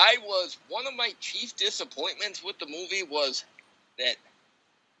 One of my chief disappointments with the movie was that,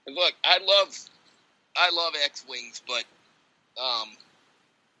 look, I love X-Wings, but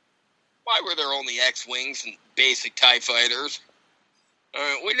why were there only X-Wings and basic TIE fighters?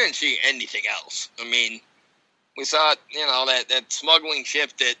 We didn't see anything else. I mean, we saw, that smuggling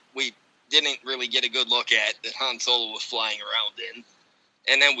ship that we didn't really get a good look at, that Han Solo was flying around in.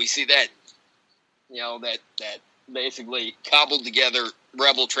 And then we see that, that basically cobbled together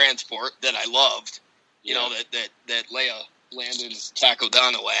Rebel transport that I loved, that Leia landed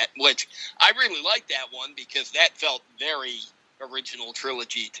Takodano at, which I really liked that one because that felt very original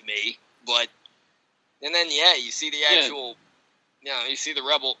trilogy to me. But, and then, you see the actual, you see the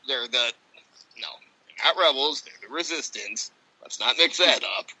Rebel, they're not Rebels, they're the Resistance. Let's not mix that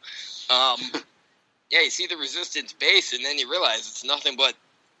up. You see the Resistance base, and then you realize it's nothing but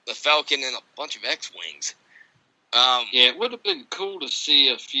the Falcon and a bunch of X-Wings. It would have been cool to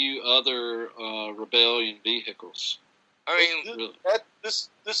see a few other Rebellion vehicles. I mean, this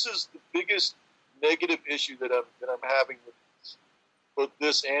is the biggest negative issue that I'm having with both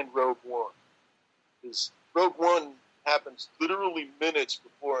this and Rogue One. Is Rogue One happens literally minutes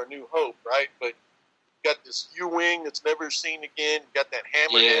before A New Hope, right? But you got this U-wing that's never seen again. You got that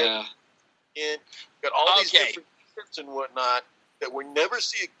hammerhead. And you got all these different ships and whatnot that we never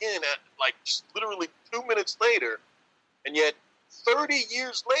see again at just literally 2 minutes later. And yet 30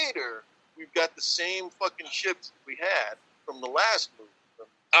 years later, we've got the same fucking ships that we had from the last movie.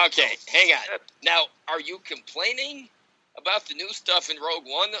 Okay, hang on. Now, are you complaining about the new stuff in Rogue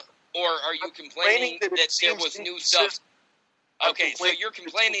One, or are you complaining that there was new stuff? Okay, so you're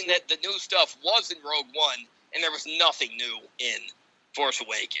complaining that the new stuff was in Rogue One, and there was nothing new in Force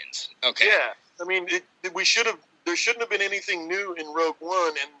Awakens. Okay. Yeah, I mean, there shouldn't have been anything new in Rogue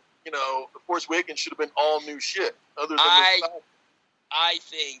One, and the Force Awakens should have been all new shit. Other than I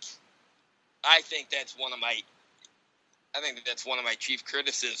think that's one of my. I think that's one of my chief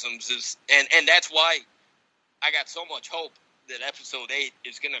criticisms is, and that's why I got so much hope that Episode 8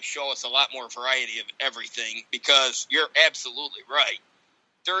 is going to show us a lot more variety of everything, because you're absolutely right.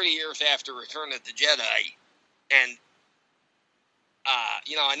 30 years after Return of the Jedi, and,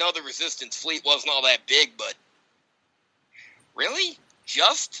 I know the Resistance fleet wasn't all that big, but really?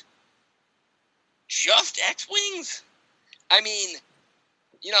 Just X-Wings? I mean,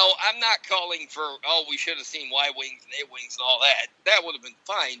 I'm not calling for, we should have seen Y-Wings and A-Wings and all that. That would have been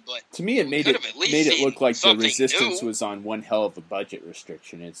fine, but to me it made it look like the Resistance new. Was on one hell of a budget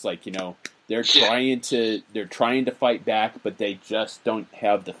restriction. It's like, they're trying to fight back, but they just don't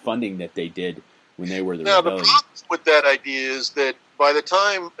have the funding that they did when they were the Rebellion. The problem with that idea is that by the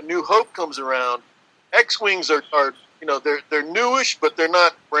time A New Hope comes around, X-Wings are they're newish, but they're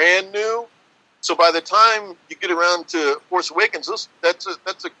not brand new. So by the time you get around to Force Awakens, that's a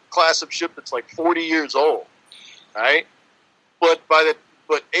class of ship that's like 40 years old, right? But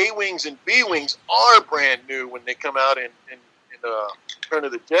A-Wings and B-Wings are brand new when they come out in Return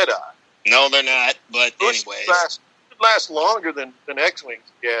of the Jedi. No, they're not. But anyways, last longer than X-Wings,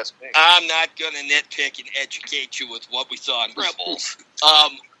 if you ask me. I'm not going to nitpick and educate you with what we saw in Rebels.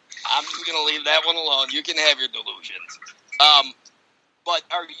 I'm just going to leave that one alone. You can have your delusions. But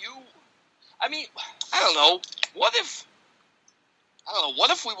are you? I mean, I don't know. What if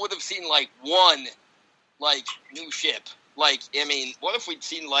we would have seen one new ship? What if we'd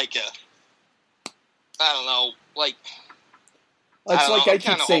seen I don't know, It's like I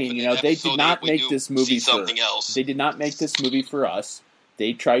keep saying, they did not make this movie for something else. They did not make this movie for us.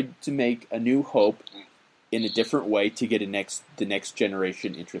 They tried to make A New Hope in a different way to get the next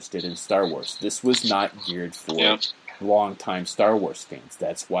generation interested in Star Wars. This was not geared for long-time Star Wars fans.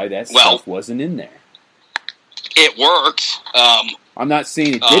 That's why that stuff wasn't in there. It worked. I'm not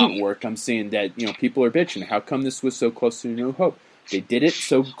saying it didn't work. I'm saying that people are bitching. How come this was so close to A New Hope? They did it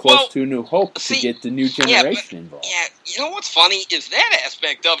so close to A New Hope to get the new generation involved. Yeah, you know what's funny is that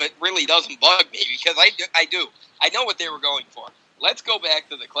aspect of it really doesn't bug me, because I do. I know what they were going for. Let's go back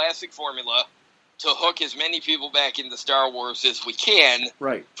to the classic formula to hook as many people back into Star Wars as we can,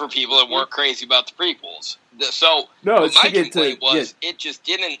 right? For people that weren't crazy about the prequels. My complaint was it just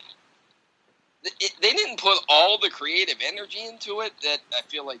didn't. They didn't put all the creative energy into it that I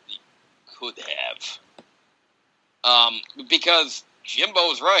feel like they could have. Because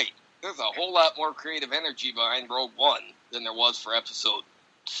Jimbo's right. There's a whole lot more creative energy behind Rogue One than there was for Episode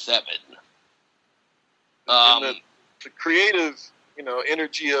 7. And the creative,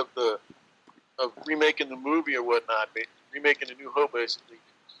 energy of remaking the movie or whatnot, remaking A New Hope, basically,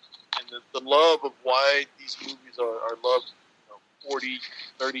 and the love of why these movies are loved 40,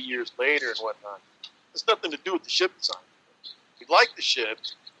 30 years later and whatnot. It's nothing to do with the ship design. We like the ship,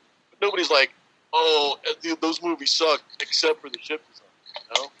 but nobody's like, oh, those movies suck except for the ship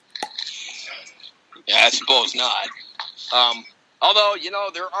design, Yeah, I suppose not. Although,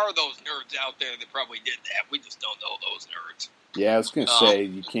 there are those nerds out there that probably did that. We just don't know those nerds. Yeah, I was going to say,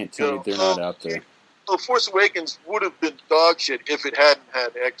 you can't tell me they're not out there. Well, Force Awakens would have been dog shit if it hadn't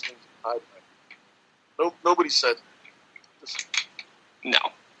had X-Wings and TIE Fighters. Nobody said that. No.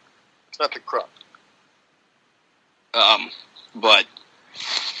 It's not the crux. But,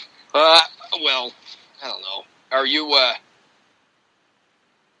 well, I don't know. Are you, well,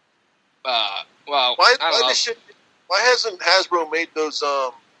 Why I don't know. Why hasn't Hasbro made those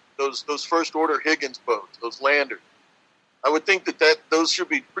First Order Higgins boats, those landers? I would think that those should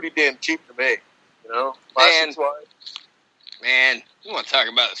be pretty damn cheap to make, Man, you want to talk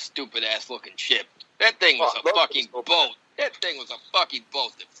about a stupid-ass looking ship. That thing was a fucking boat. That thing was a fucking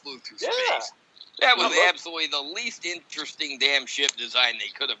boat that flew through space. That was absolutely the least interesting damn ship design they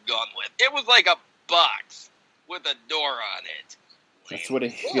could have gone with. It was like a box with a door on it. That's what a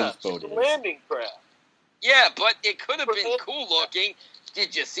Higgins boat is. Landing craft. Yeah, but it could have been cool looking.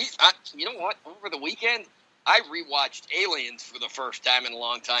 Did you see? You know what? Over the weekend, I rewatched Aliens for the first time in a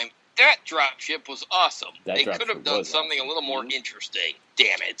long time. That dropship was awesome. They could have done something a little more interesting.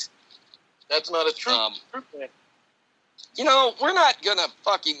 Damn it. That's not a true thing. We're not going to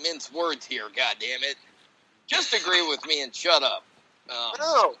fucking mince words here, goddammit. Just agree with me and shut up.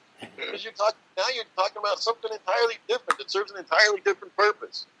 No, because you're talking about something entirely different that serves an entirely different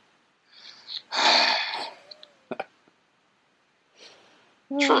purpose.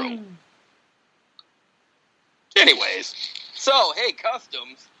 True. Anyways, so, hey,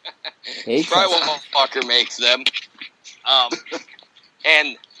 Customs. Hey, Skywalker makes them.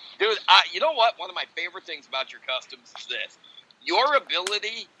 And, dude, you know what? One of my favorite things about your Customs is this. Your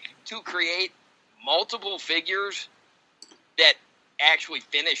ability to create multiple figures that actually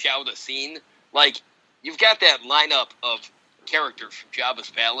finish out a scene. Like, you've got that lineup of characters from Jabba's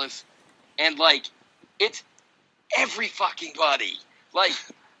Palace, and, it's every fucking body.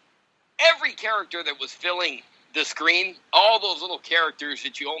 Every character that was filling the screen, all those little characters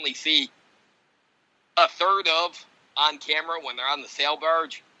that you only see a third of on camera when they're on the sail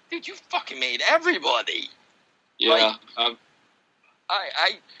barge, dude, you fucking made everybody. Yeah.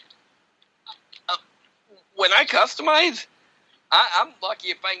 When I customize, I'm lucky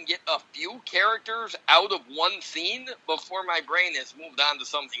if I can get a few characters out of one scene before my brain has moved on to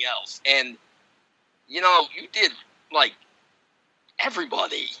something else. And, you did,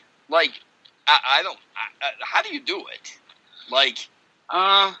 everybody. How do you do it?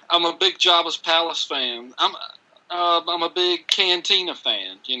 I'm a big Jabba's Palace fan. I'm a big Cantina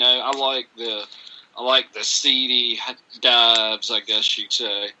fan. I like the seedy dives, I guess you'd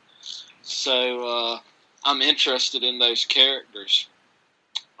say. So I'm interested in those characters.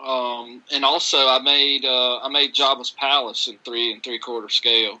 And also I made Jabba's Palace in 3 3/4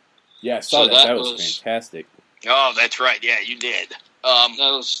 scale. Yeah, I saw that. That was fantastic. Oh, that's right. Yeah, you did. That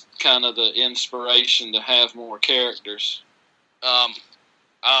was kind of the inspiration to have more characters. Yeah.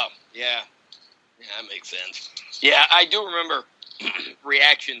 Yeah, that makes sense. Yeah, I do remember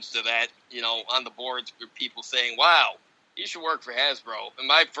reactions to that, on the boards with people saying, wow, you should work for Hasbro. And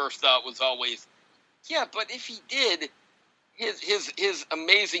my first thought was always, yeah, but if he did, his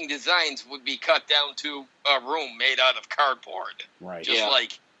amazing designs would be cut down to a room made out of cardboard. Right. Just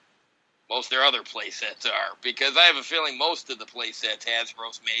like most of their other play sets are. Because I have a feeling most of the play sets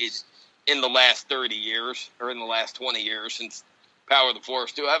Hasbro's made in the last 30 years, or in the last 20 years since Power of the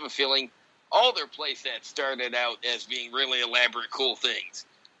Force 2, I have a feeling all their play sets started out as being really elaborate, cool things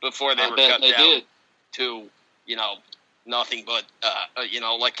before they were cut down to, nothing but,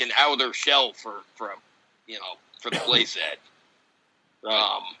 like an outer shell for the play set.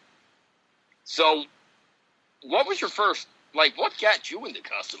 Right. So, what was your first, what got you into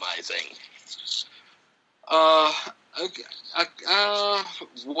customizing?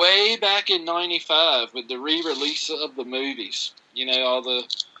 Way back in '95 with the re-release of the movies, all the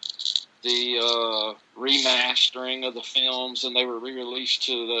remastering of the films, and they were re-released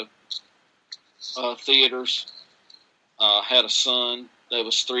to the theaters. Had a son that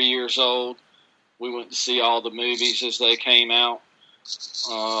was 3 years old. We went to see all the movies as they came out,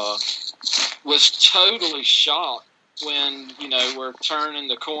 was totally shocked when, we're turning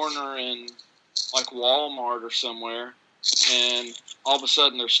the corner in like Walmart or somewhere, and all of a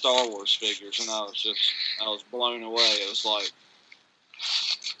sudden there's Star Wars figures, and I was blown away. It was like,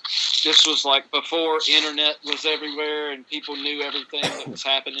 this was like before internet was everywhere and people knew everything that was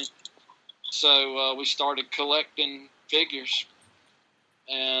happening. So we started collecting figures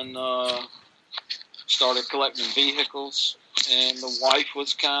and started collecting vehicles. And the wife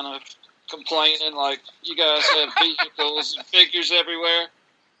was kind of complaining, like, you guys have vehicles and figures everywhere.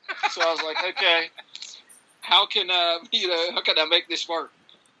 So I was like, okay, how can I make this work?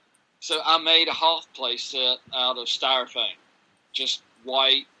 So I made a Hoth play set out of styrofoam, just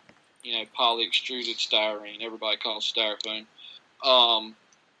white, poly-extruded styrene. Everybody calls styrofoam.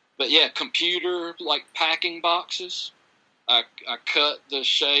 But yeah, computer, like packing boxes. I cut the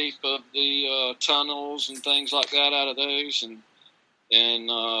shape of the tunnels and things like that out of those, and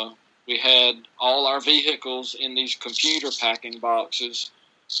we had all our vehicles in these computer packing boxes.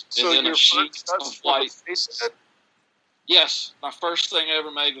 So and then your a sheet first of custom white. face set? Yes, my first thing I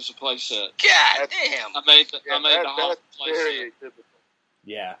ever made was a play set. God damn! I made the Hoth play very set. atypical.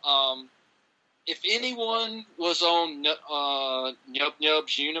 Yeah. If anyone was on Nub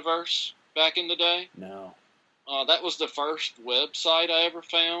Nub's Universe back in the day, No. that was the first website I ever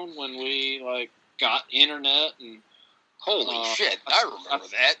found when we got internet. And Holy shit! I remember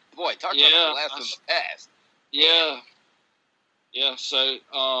that. Boy, talk about the blast from the past. Yeah. So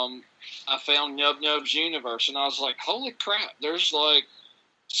I found Nub Nub's Universe, and I was like, "Holy crap! There's like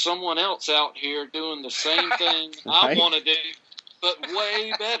someone else out here doing the same thing I Right? want to do, but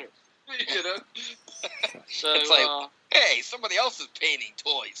way better." So It's like, hey, somebody else is painting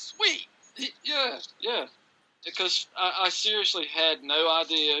toys. Sweet. yeah. Because I seriously had no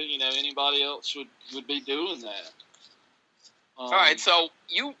idea, anybody else would be doing that. All right, so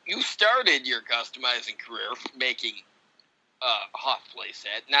you started your customizing career making Hoth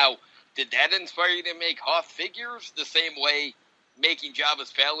playset. Now, did that inspire you to make Hoth figures the same way making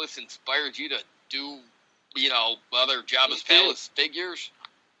Jabba's Palace inspired you to do, other Jabba's Palace figures?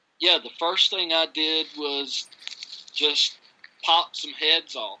 Yeah, the first thing I did was just pop some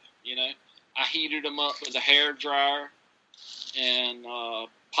heads off, I heated them up with a hair dryer and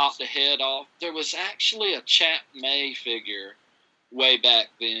popped the head off. There was actually a Chap May figure way back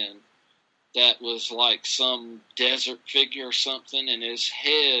then that was like some desert figure or something, and his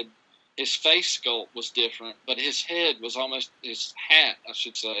face sculpt was different, but his hat, I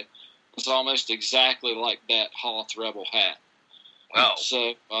should say, was almost exactly like that Hoth Rebel hat. Wow.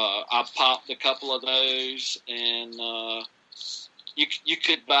 So I popped a couple of those, and you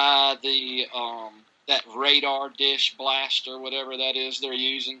could buy the that radar dish blaster, whatever that is they're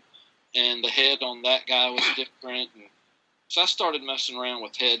using, and the head on that guy was different. And so I started messing around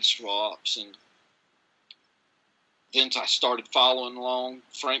with head swaps, and then I started following along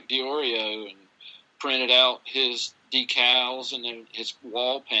Frank DiOrio and printed out his decals and his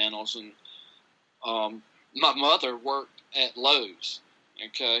wall panels. And my mother worked at Lowe's,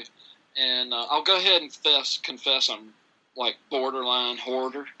 okay? And I'll go ahead and confess I'm like borderline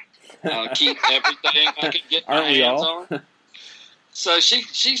hoarder. Keep everything I can get my hands on. So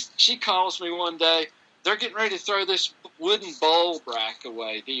she calls me one day. They're getting ready to throw this wooden bulb rack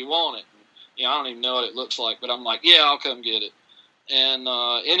away. Do you want it? And, I don't even know what it looks like, but I'm like, yeah, I'll come get it. And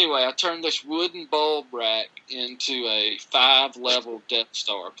anyway, I turned this wooden bulb rack into a 5-level Death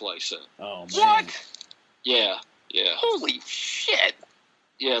Star playset. Oh, man. What? Yeah. Holy shit!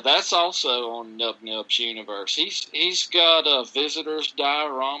 Yeah, that's also on Nub Nub's Universe. He's got a visitors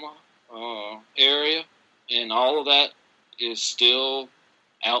diorama area, and all of that is still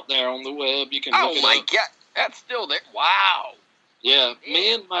out there on the web. You can look it my up. god, that's still there. Wow. Yeah,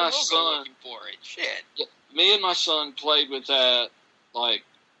 me and I my will go son. looking for it. Shit. Me and my son played with that, like,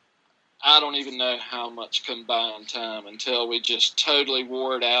 I don't even know how much combined time until we just totally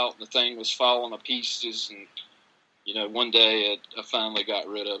wore it out and the thing was falling to pieces. And, one day I finally got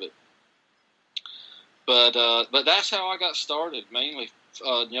rid of it. But that's how I got started, mainly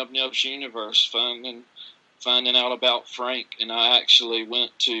Nub Nub's Universe, finding out about Frank. And I actually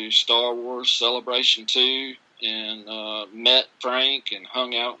went to Star Wars Celebration 2 and met Frank and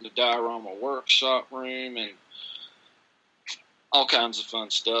hung out in the diorama workshop room and all kinds of fun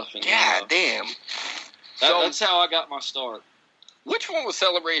stuff. And God damn. that's how I got my start. Which one was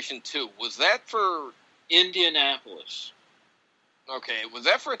Celebration 2? Was that for Indianapolis? Okay, was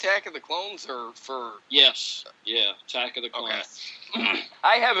that for Attack of the Clones or for... Yes, yeah, Attack of the Clones. Okay.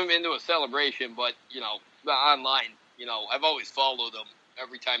 I haven't been to a Celebration, but, online, I've always followed them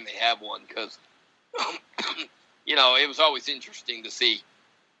every time they have one, because it was always interesting to see,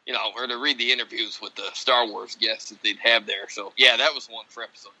 or to read the interviews with the Star Wars guests that they'd have there. So, yeah, that was one for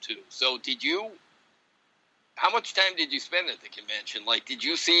episode 2. So, how much time did you spend at the convention? Like, did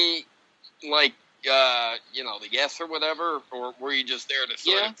you see, like, the guests or whatever, or were you just there to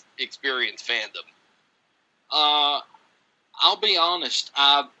sort of experience fandom? I'll be honest.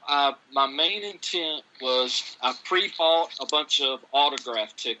 My main intent was I pre-bought a bunch of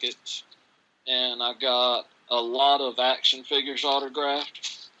autograph tickets, and I got a lot of action figures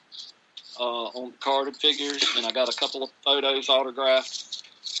autographed on carded figures, and I got a couple of photos autographed.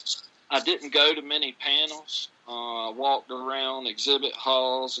 I didn't go to many panels. I walked around exhibit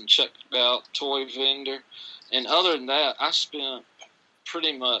halls and checked out toy vendor, and other than that, I spent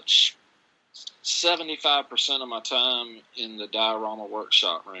pretty much 75% of my time in the diorama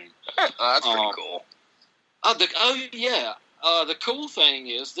workshop room. That's pretty cool. The cool thing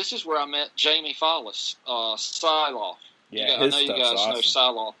is, this is where I met Jamie Follis, Psylocke. Yeah, I know you guys know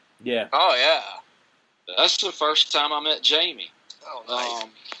Psylocke. Yeah. Oh, yeah. That's the first time I met Jamie. Oh, nice.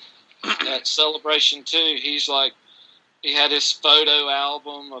 At Celebration 2, he had his photo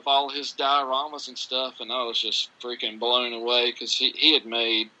album of all his dioramas and stuff, and I was just freaking blown away because he had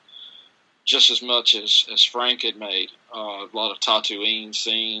made just as much as Frank had made. A lot of Tatooine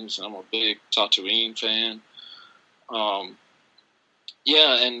scenes, and I'm a big Tatooine fan. And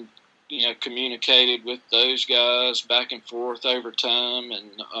communicated with those guys back and forth over time,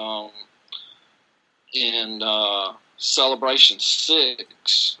 and in Celebration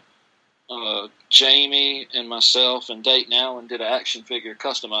 6, Jamie and myself and Dayton Allen did an action figure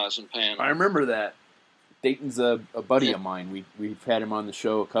customizing panel. I remember that. Dayton's a buddy of mine. We've had him on the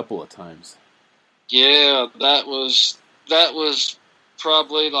show a couple of times. Yeah, that was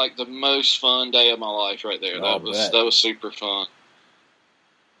probably like the most fun day of my life right there. That was super fun.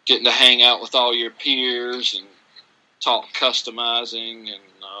 Getting to hang out with all your peers and talk customizing and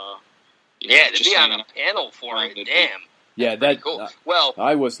to be on a panel for it, damn. Yeah, that's cool.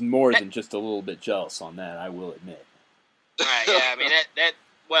 I was more than just a little bit jealous on that, I will admit. Right, yeah, I mean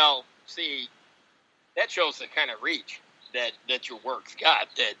that shows the kind of reach that your work's got,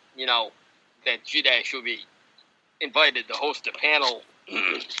 that that you'd actually be invited to host a panel,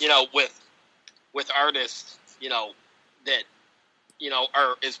 with artists, that,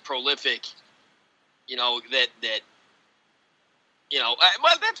 are as prolific,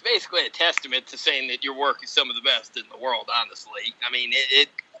 well, that's basically a testament to saying that your work is some of the best in the world, honestly. I mean,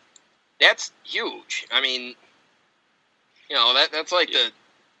 that's huge. I mean, that's like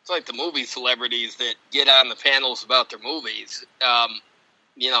it's like the movie celebrities that get on the panels about their movies.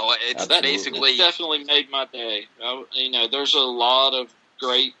 It's basically... It definitely made my day. There's a lot of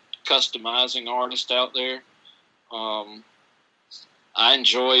great customizing artists out there. I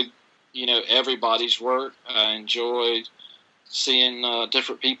enjoyed, everybody's work. I enjoyed seeing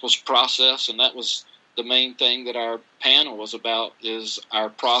different people's process, and that was the main thing that our panel was about, is our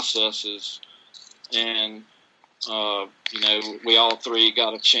processes. And, we all three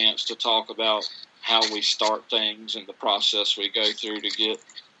got a chance to talk about how we start things and the process we go through to get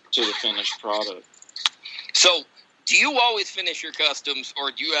to the finished product. So, do you always finish your customs, or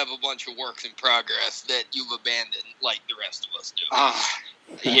do you have a bunch of works in progress that you've abandoned like the rest of us do?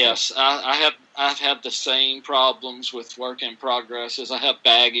 Yes, I've had the same problems with work in progress, as I have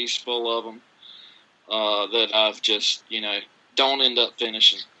baggies full of them that I've just, don't end up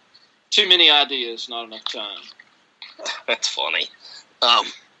finishing. Too many ideas, not enough time. That's funny.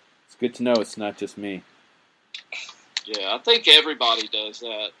 It's good to know it's not just me. Yeah, I think everybody does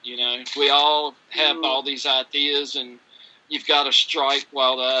that. We all have all these ideas, and you've got to strike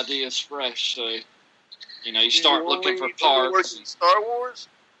while the idea is fresh. So, you start looking for parts. In Star Wars?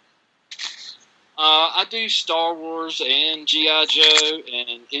 I do Star Wars and G.I. Joe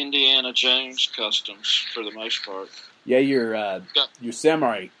and Indiana Jones customs for the most part. Yeah, your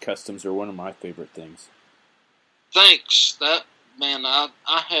samurai customs are one of my favorite things. Thanks. I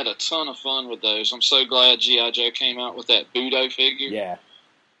had a ton of fun with those. I'm so glad G.I. Joe came out with that Budo figure. Yeah.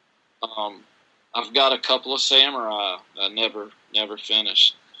 I've got a couple of samurai I never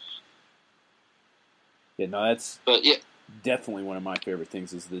finished. Yeah, no, that's definitely one of my favorite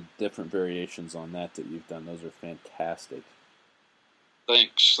things, is the different variations on that you've done. Those are fantastic.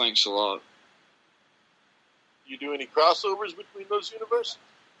 Thanks a lot. You do any crossovers between those universes?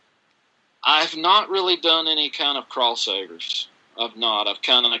 I've not really done any kind of crossovers. I've not. I've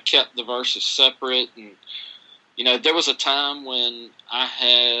kind of kept the verses separate. And, there was a time when I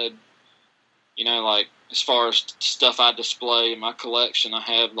had, as far as stuff I display in my collection, I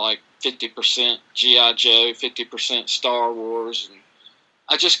had 50% G.I. Joe, 50% Star Wars. And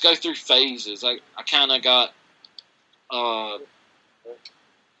I just go through phases. I kind of got over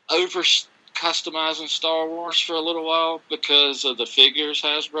customizing Star Wars for a little while because of the figures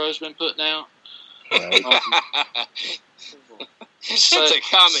Hasbro's been putting out. Right. It's a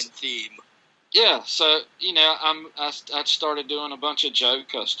common theme. Yeah, so I started doing a bunch of Joe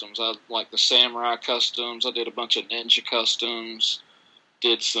customs. I like the Samurai customs. I did a bunch of Ninja customs.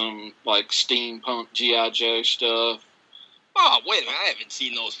 Did some like steampunk GI Joe stuff. Oh, wait a minute! I haven't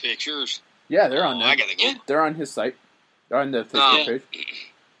seen those pictures. Yeah, they're on there. I gotta get. They're on his site. They're on the Facebook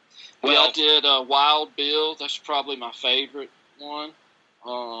page. Well, I did Wild Bill. That's probably my favorite one.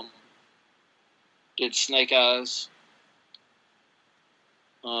 Did Snake Eyes.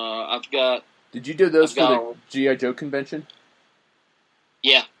 I've got. Did you do those for the got- G.I. Joe convention?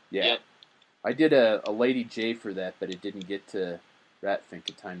 Yeah. Yeah. Yep. I did a Lady J for that, but it didn't get to Ratfink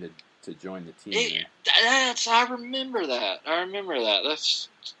in time to join the team there. I remember that. That's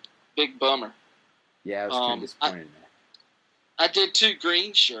a big bummer. Yeah, I was kind of disappointed in that. I did 2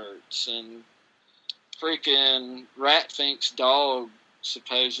 green shirts, and freaking Ratfink's dog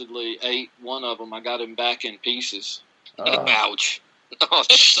supposedly ate one of them. I got him back in pieces. Ouch! Oh,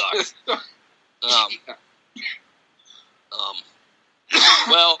 that sucks.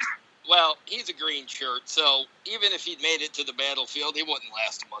 Well, he's a green shirt, so even if he'd made it to the battlefield, he wouldn't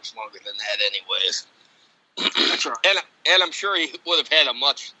last much longer than that, anyways. That's right. And I'm sure he would have had a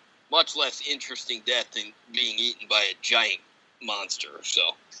much less interesting death than being eaten by a giant monster.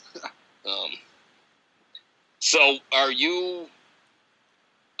 So, so are you?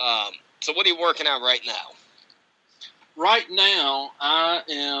 So what are you working on right now? Right now, I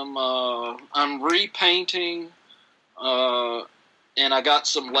am. I'm repainting, and I got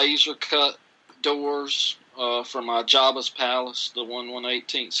some laser cut doors for my Jabba's Palace, the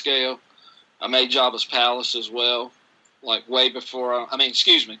 1/118th scale. I made Jabba's Palace as well, like way before.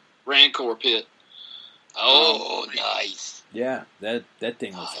 Rancor Pit. Oh, nice. Yeah, that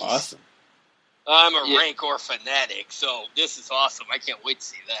thing was awesome. I'm a Rancor fanatic, so this is awesome. I can't wait to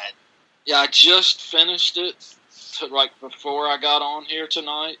see that. Yeah, I just finished it before I got on here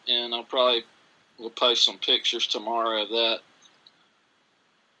tonight, and I'll probably will post some pictures tomorrow of that.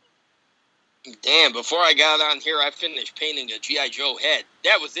 Damn, before I got on here, I finished painting a G.I. Joe head.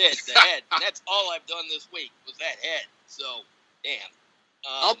 That was it, the head. That's all I've done this week, was that head. So, damn.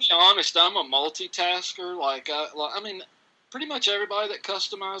 I'll be honest, I'm a multitasker. Pretty much everybody that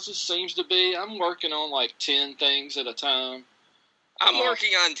customizes seems to be. I'm working on like 10 things at a time. I'm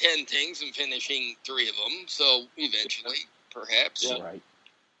working on 10 things and finishing 3 of them, so eventually, perhaps. Yeah. Right.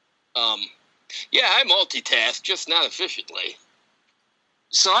 Yeah, I multitask, just not efficiently.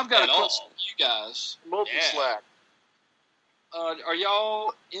 So I've got At a question all. for you guys. Multi-slack. Are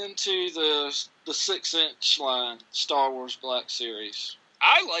y'all into the 6-inch line, Star Wars Black Series?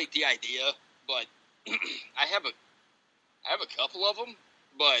 I like the idea, but I have a couple of them,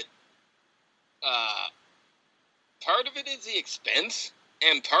 but part of it is the expense,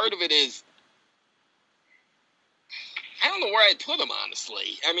 and part of it is I don't know where I'd put them,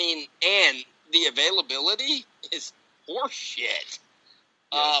 honestly. I mean, and the availability is horseshit.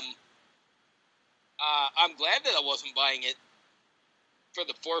 Yes. I'm glad that I wasn't buying it for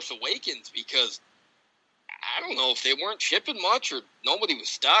The Force Awakens because I don't know if they weren't shipping much or nobody was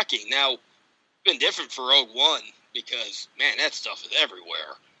stocking. Now, it's been different for Rogue One because, man, that stuff is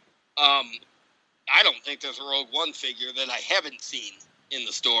everywhere. I don't think there's a Rogue One figure that I haven't seen in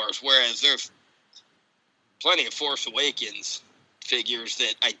the stores, whereas there's plenty of Force Awakens figures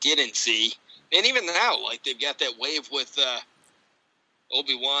that I didn't see. And even now, like, they've got that wave with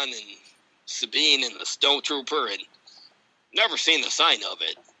Obi-Wan and Sabine and the Snowtrooper, and never seen the sign of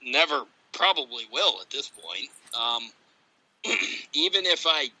it. Never probably will at this point. Even if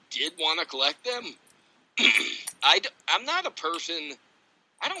I did want to collect them, I'm not a person...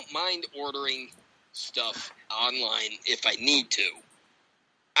 I don't mind ordering stuff online if I need to.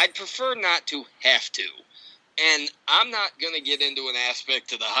 I'd prefer not to have to. And I'm not going to get into an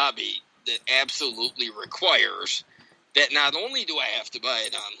aspect of the hobby that absolutely requires that not only do I have to buy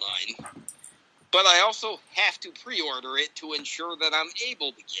it online, but I also have to pre-order it to ensure that I'm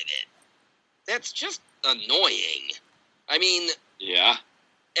able to get it. That's just annoying. I mean, Yeah.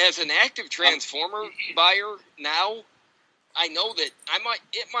 as an active Transformer buyer now, I know that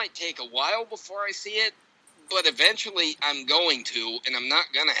it might take a while before I see it, but eventually I'm going to, and I'm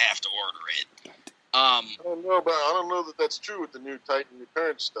not going to have to order it. I don't know that that's true with the new Titan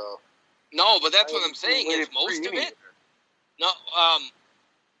Return stuff. No, but that's what I'm saying. Wave Is most 3 of it. No,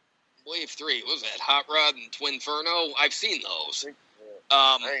 Wave 3, what was that? Hot Rod and Twinferno? I've seen those.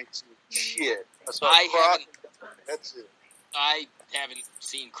 I ain't seen shit. I saw Croc. That's it. I haven't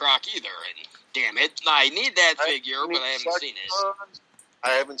seen Croc either, and damn it, I need that figure, but I haven't seen it.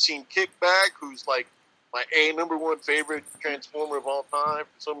 I haven't seen Kickback, who's like my number one favorite Transformer of all time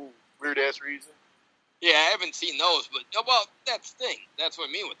for some weird ass reason. Yeah, I haven't seen those, but well, that's the thing. That's what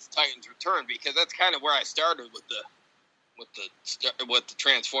I mean with the Titans Return, because that's kind of where I started with the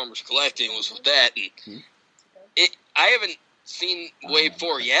Transformers collecting was with that, and I haven't seen Wave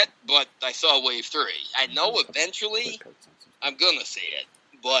 4 yet, but I saw Wave 3. I know eventually I'm gonna see it,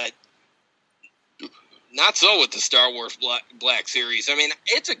 but not so with the Star Wars Black Series. I mean,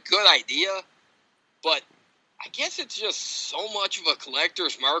 it's a good idea, but I guess it's just so much of a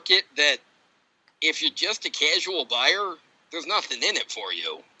collector's market that if you're just a casual buyer, there's nothing in it for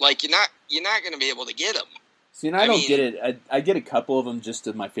you. Like, you're not going to be able to get them. See, and I don't get it. I get a couple of them just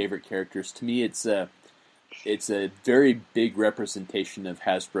of my favorite characters. To me, it's a very big representation of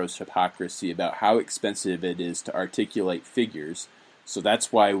Hasbro's hypocrisy about how expensive it is to articulate figures. So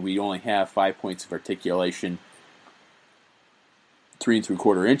that's why we only have 5 points of articulation, 3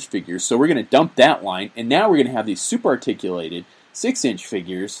 3/4 inch figures. So we're going to dump that line, and now we're going to have these super articulated 6-inch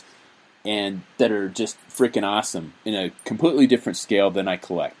figures, and that are just freaking awesome in a completely different scale than I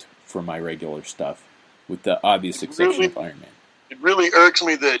collect for my regular stuff, with the obvious exception of Iron Man. It really irks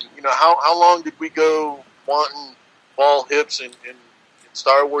me that, how long did we go wanting ball hips in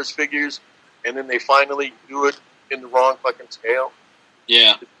Star Wars figures, and then they finally do it in the wrong fucking scale?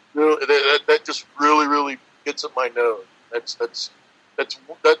 Yeah. That just really, really gets up my nose. That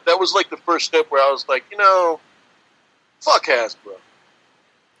was like the first step where I was like, fuck Hasbro.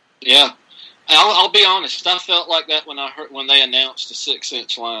 Yeah, I'll be honest. I felt like that when they announced the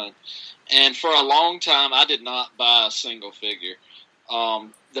 6-inch line, and for a long time I did not buy a single figure.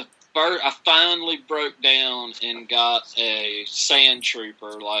 I finally broke down and got a Sand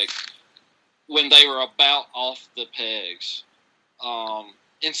Trooper, like when they were about off the pegs.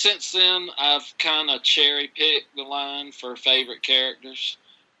 And since then, I've kind of cherry picked the line for favorite characters.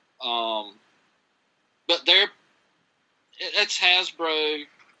 But it's Hasbro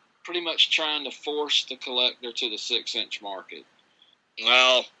pretty much trying to force the collector to the 6-inch market.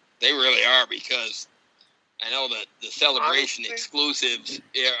 Well, they really are, because I know that the Celebration exclusives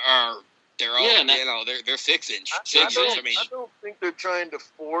they're all they're 6-inch. I don't think they're trying to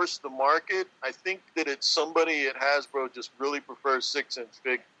force the market. I think that it's somebody at Hasbro just really prefers 6-inch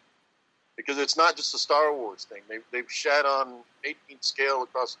figures, because it's not just a Star Wars thing. They've shat on 18 scale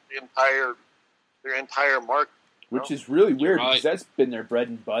across their entire market. Which is really weird, because that's been their bread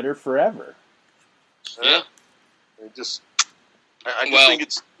and butter forever. Yeah. I just think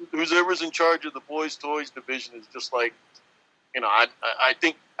it's whoever's in charge of the Boys Toys division is just like, I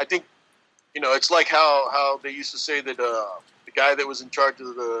think it's like how they used to say that the guy that was in charge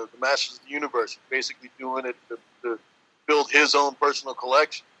of the Masters of the Universe was basically doing it to build his own personal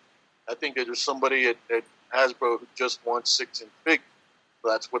collection. I think that there's somebody at Hasbro who just wants 6-inch figures. So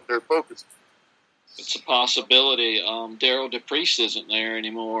that's what they're focused on. It's a possibility. Daryl DePriest isn't there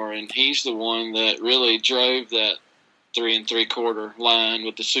anymore, and he's the one that really drove that 3 3/4 line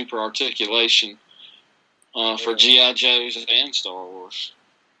with the super articulation for G.I. Joes and Star Wars.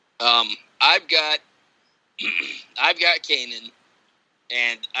 I've got Kanan,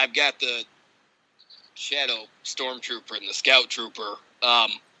 and I've got the Shadow Stormtrooper and the Scout Trooper.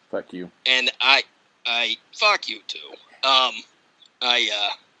 Fuck you. And I fuck you too.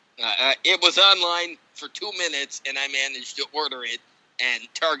 It was online for 2 minutes, and I managed to order it,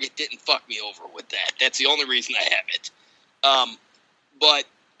 and Target didn't fuck me over with that. That's the only reason I have it. But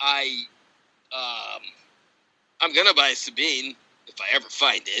I'm gonna buy Sabine if I ever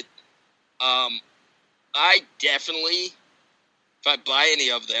find it. I definitely, if I buy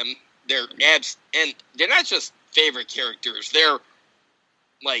any of them, and they're not just favorite characters. They're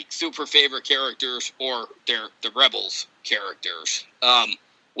like super favorite characters, or they're the Rebels characters.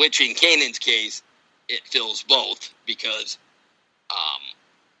 Which in Kanan's case, it fills both, because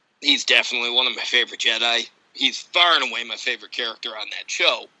he's definitely one of my favorite Jedi. He's far and away my favorite character on that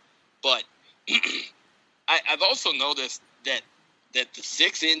show. But I've also noticed that the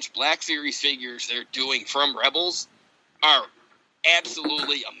 6-inch Black Series figures they're doing from Rebels are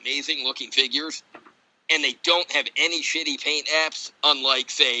absolutely amazing looking figures, and they don't have any shitty paint apps, unlike,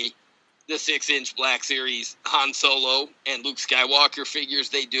 say, the 6-inch Black Series Han Solo and Luke Skywalker figures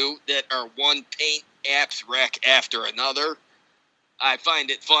they do that are one paint apps wreck after another. I find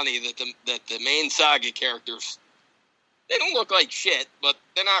it funny that the main saga characters, they don't look like shit, but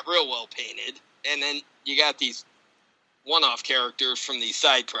they're not real well painted. And then you got these one-off characters from these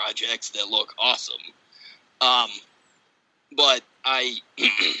side projects that look awesome. But I'm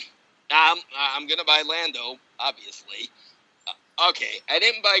gonna buy Lando, obviously. Okay, I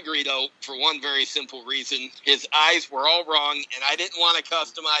didn't buy Greedo for one very simple reason. His eyes were all wrong, and I didn't want to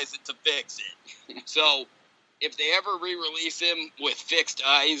customize it to fix it. So, if they ever re-release him with fixed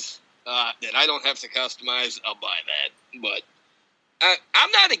eyes that I don't have to customize, I'll buy that. But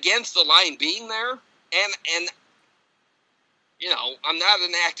I'm not against the line being there, and I'm not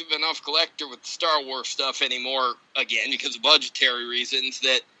an active enough collector with Star Wars stuff anymore, again, because of budgetary reasons,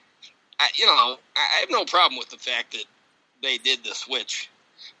 that, I have no problem with the fact that they did the switch.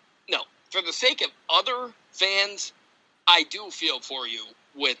 No, for the sake of other fans, I do feel for you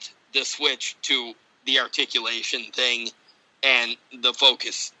with the switch to the articulation thing and the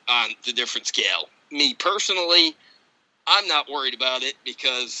focus on the different scale. Me personally, I'm not worried about it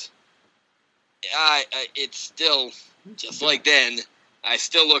because it's still, just like then, I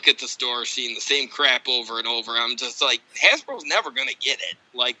still look at the store seeing the same crap over and over. I'm just like, Hasbro's never going to get it.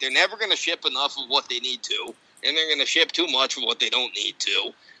 Like, they're never going to ship enough of what they need to. And they're going to ship too much of what they don't need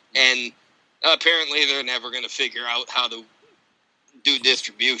to. And apparently they're never going to figure out how to do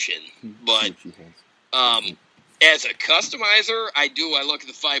distribution. But as a customizer, I look at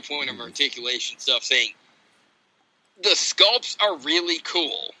the 5-point of articulation stuff saying, the sculpts are really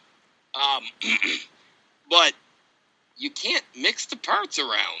cool. But you can't mix the parts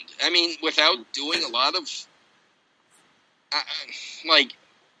around. I mean, without doing a lot of,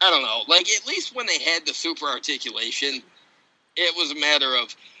 I don't know. Like, at least when they had the super articulation, it was a matter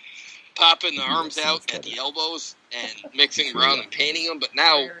of popping the arms out at the elbows and mixing around and painting them. But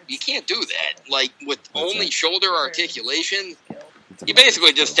now, you can't do that. Like, with only shoulder articulation, you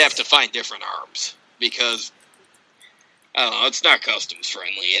basically just have to find different arms. Because, I don't know, it's not customs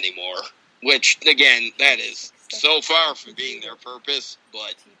friendly anymore. Which, again, that is so far from being their purpose.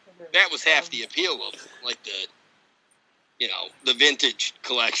 But that was half the appeal of, like, the vintage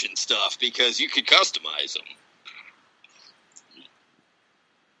collection stuff, because you could customize them.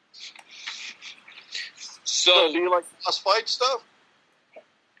 So do you like boss fight stuff?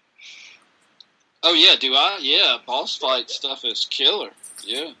 Oh, yeah, do I? Yeah, boss fight stuff is killer.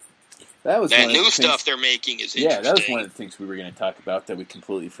 Yeah. That new stuff they're making is interesting. Yeah, that was one of the things we were going to talk about that we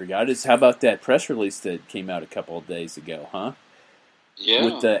completely forgot. Is how about that press release that came out a couple of days ago, huh? Yeah.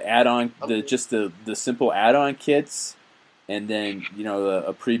 With the add-on, the simple add-on kits, and then,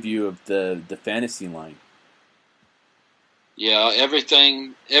 a preview of the fantasy line. Yeah,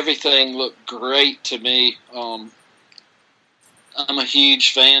 everything looked great to me. I'm a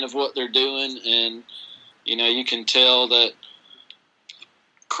huge fan of what they're doing, and, you can tell that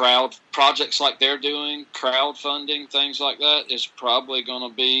projects like they're doing, crowdfunding, things like that, is probably going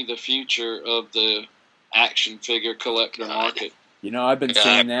to be the future of the action figure collector market. I've been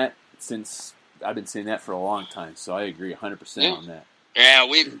saying that for a long time, so I agree 100% on that. Yeah,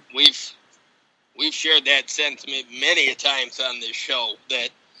 we've shared that sentiment many a times on this show, that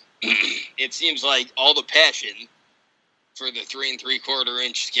it seems like all the passion for the 3 3/4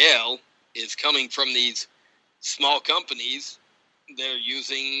 inch scale is coming from these small companies. They're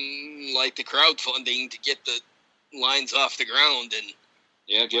using, like, the crowdfunding to get the lines off the ground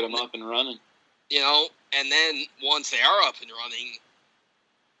and get them up and running. And then once they are up and running,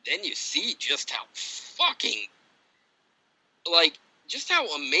 then you see just how just how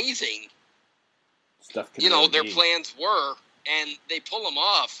amazing stuff their plans were, and they pull them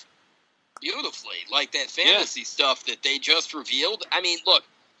off beautifully. Like that fantasy stuff that they just revealed. I mean, look,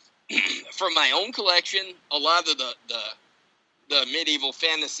 from my own collection, a lot of the medieval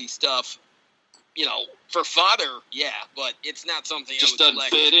fantasy stuff, for fodder, but it's not something just I would doesn't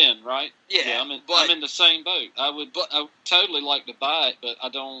fit in, right? Yeah, I'm in the same boat. I would totally like to buy it, but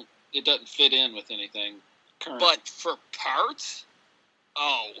it doesn't fit in with anything current. But for parts,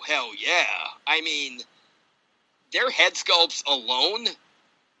 oh hell yeah! I mean, their head sculpts alone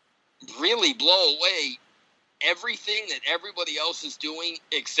really blow away everything that everybody else is doing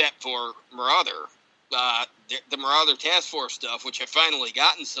except for Marauder. The Marauder Task Force stuff, which I've finally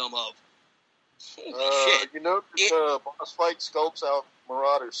gotten some of. Holy shit. Boss Fight scopes out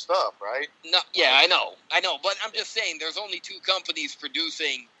Marauder stuff, right? No, yeah, I know, but I'm just saying there's only 2 companies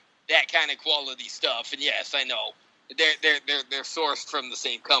producing that kind of quality stuff, and yes, I know they're sourced from the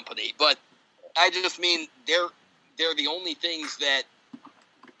same company, but I just mean they're the only things that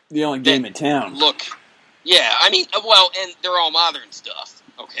the only game in town. Look, yeah, I mean, well, and they're all modern stuff.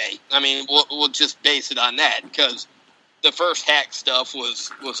 Okay, I mean, we'll just base it on that, because the first hack stuff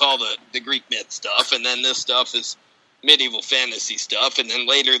was all the Greek myth stuff, and then this stuff is medieval fantasy stuff, and then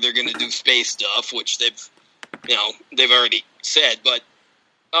later they're going to do space stuff, which they've already said. But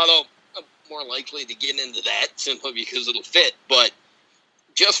although I'm more likely to get into that simply because it'll fit, but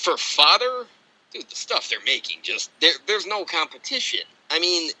just for fodder, dude, the stuff they're making, just there's no competition. I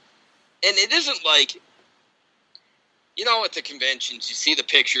mean, and it isn't like, you know, at the conventions, you see the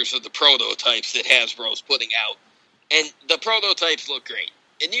pictures of the prototypes that Hasbro's putting out, and the prototypes look great.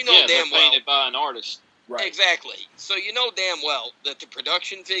 And you know damn they're well. painted by an artist. Right. Exactly. So you know damn well that the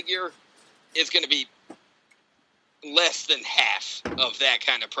production figure is going to be less than half of that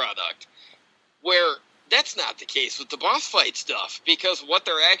kind of product. Where that's not the case with the boss fight stuff, because what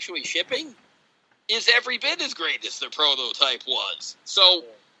they're actually shipping is every bit as great as the prototype was. So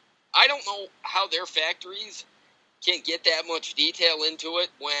I don't know how their factories can get that much detail into it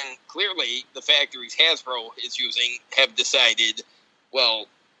when clearly the factories Hasbro is using have decided, well,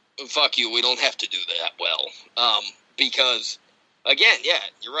 fuck you, we don't have to do that well. Because, again, yeah,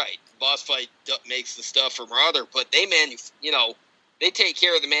 you're right. Boss Fight makes the stuff for Marauder, but they they take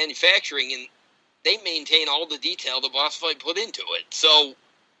care of the manufacturing and they maintain all the detail the Boss Fight put into it. So,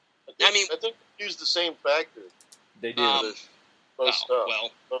 I think they use the same factory. They do. Most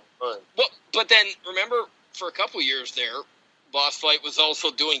stuff. But then, remember, for a couple years there, Boss Fight was also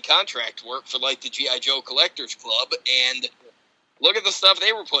doing contract work for, like, the G.I. Joe Collectors Club, and look at the stuff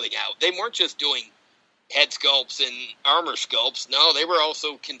they were putting out. They weren't just doing head sculpts and armor sculpts. No, they were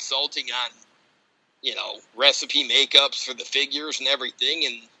also consulting on, recipe makeups for the figures and everything.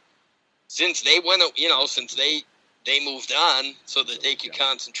 And since they went, since they moved on so that they could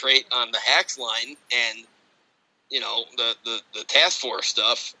concentrate on the Hacks line and, the task force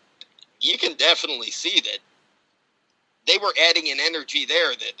stuff, you can definitely see that they were adding an energy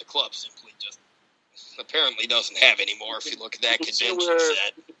there that the club simply just apparently doesn't have anymore. If you look at that convention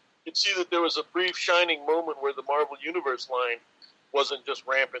set, you can see that there was a brief shining moment where the Marvel Universe line wasn't just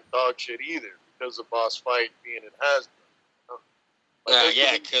rampant dog shit either, because of Boss Fight being in Hasbro.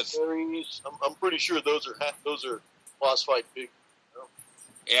 because I'm pretty sure those are Boss Fight big.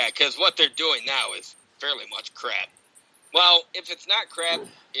 Yeah, because what they're doing now is fairly much crap. Well, if it's not crap,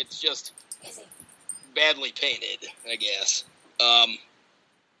 it's just badly painted, I guess.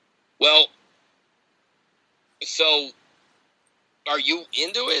 So are you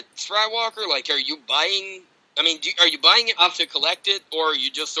into it, Skywalker? Like, are you buying? I mean, are you buying it to collect it, or are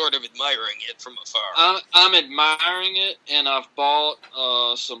you just sort of admiring it from afar? I'm admiring it, and I've bought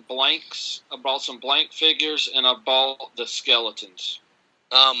some blanks. I bought some blank figures, and I bought the skeletons.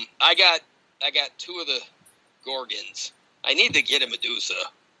 I got two of the Gorgons. I need to get a Medusa.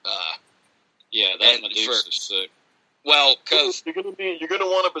 Yeah, that Medusa's sick. Well, because you're gonna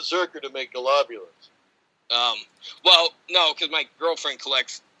want a Berserker to make Globulus. No, because my girlfriend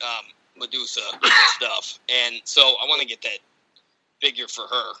collects Medusa stuff, and so I want to get that figure for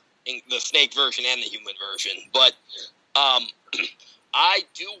her, in the snake version and the human version. But I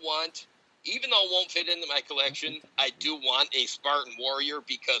do want, even though it won't fit into my collection, I do want a Spartan warrior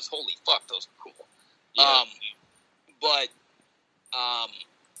because holy fuck, those are cool. Yeah.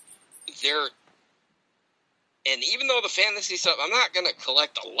 And even though the fantasy stuff, I'm not going to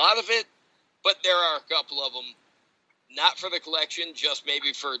collect a lot of it, but there are a couple of them, not for the collection, just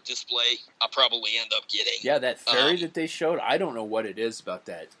maybe for display, I'll probably end up getting. Yeah, that fairy that they showed, I don't know what it is about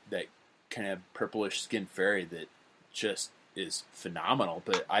that kind of purplish skin fairy that just is phenomenal,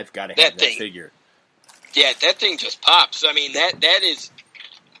 but I've got to have that figure. Yeah, that thing just pops. I mean, that is,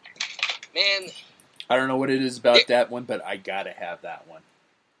 man. I don't know what it is about that one, but I got to have that one.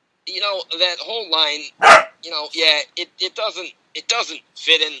 That whole line, it doesn't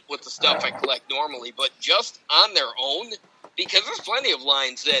fit in with the stuff I collect normally, but just on their own, because there's plenty of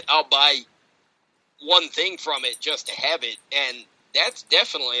lines that I'll buy one thing from it just to have it, and that's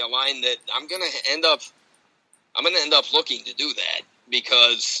definitely a line that I'm gonna end up looking to do that,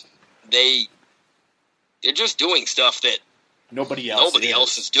 because they're just doing stuff that nobody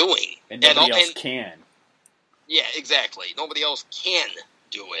else is doing, and nobody else can. Yeah, exactly. Nobody else can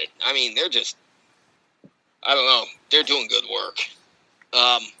do it. I mean, they're just, I don't know, they're doing good work.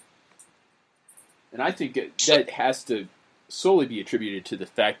 And I think that has to solely be attributed to the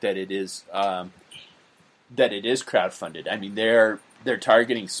fact that it is crowdfunded. I mean, they're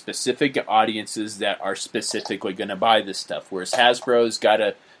targeting specific audiences that are specifically going to buy this stuff, whereas Hasbro's got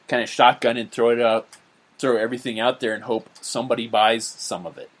to kind of shotgun and throw everything out there and hope somebody buys some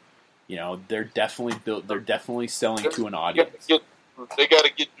of it. They're definitely selling to an audience. They got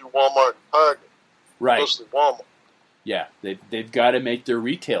to get through Walmart and Target. Right. Mostly Walmart. Yeah, they've got to make their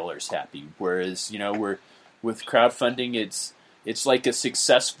retailers happy. Whereas, we're with crowdfunding, it's like a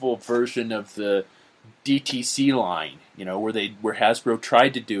successful version of the DTC line, where Hasbro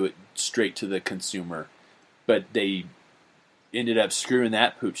tried to do it straight to the consumer, but they ended up screwing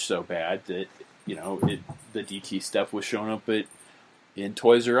that pooch so bad that the DT stuff was showing up in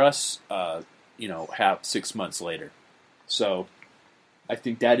Toys R Us, have 6 months later. So I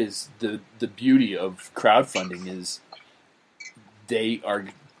think that is the beauty of crowdfunding is they are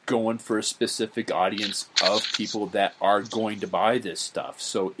going for a specific audience of people that are going to buy this stuff.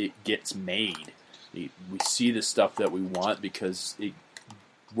 So it gets made. We see the stuff that we want because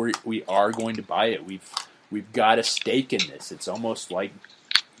we are going to buy it. We've got a stake in this. It's almost like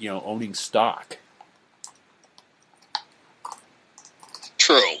owning stock.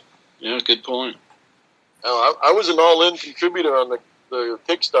 True. Yeah, good point. I was an all-in contributor on the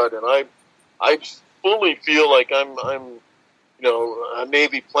Kickstarter, and I fully feel like I'm a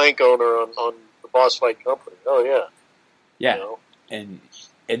Navy plank owner on the Boss Fight Company. Oh yeah. Yeah. And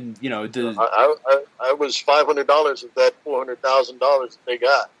I was $500 of that $400,000 that they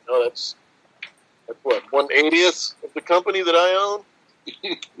got. That's what 1/80th of the company that I own.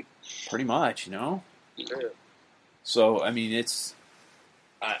 Pretty much, Yeah. So I mean,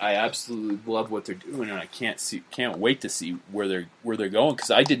 I absolutely love what they're doing, and I can't wait to see where they're going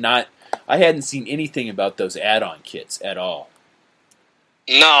because I hadn't seen anything about those add-on kits at all.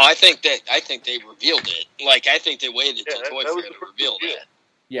 No, I think they revealed it. Like I think they waited till Toy Fair to reveal that.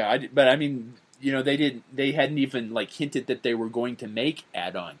 Yeah, but I mean, they hadn't even hinted that they were going to make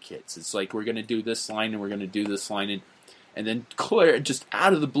add-on kits. It's like we're going to do this line and we're going to do this line, and then clear just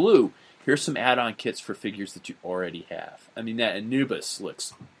out of the blue. Here's some add-on kits for figures that you already have. I mean, that Anubis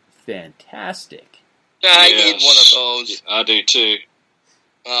looks fantastic. I need one of those. I do too.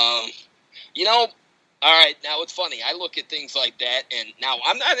 All right, now it's funny. I look at things like that, and now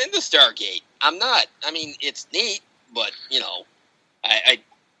I'm not into Stargate. I'm not. I mean, it's neat, but, all right,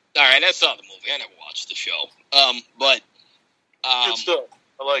 I saw the movie. I never watched the show. But Good stuff.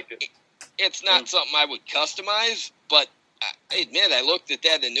 I like it. It's not something I would customize, but I admit I looked at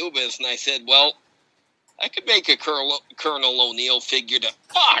that Anubis and I said, well, I could make a Colonel O'Neill figure to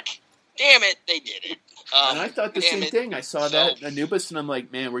fuck. Damn it, they did it. And I thought the same thing. I saw that Anubis and I'm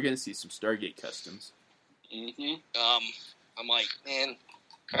like, man, we're going to see some Stargate customs. Mm-hmm. I'm like, man,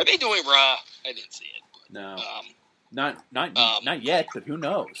 are they doing Raw? I didn't see it. But, no. Not yet, but who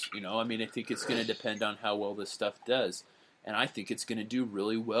knows? I mean, I think it's going to depend on how well this stuff does. And I think it's going to do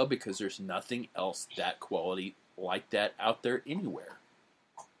really well because there's nothing else that quality like that out there anywhere.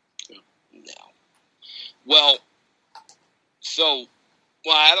 No. Well,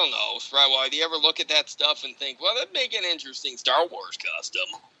 I don't know. Well, do you ever look at that stuff and think, well, that'd make an interesting Star Wars custom?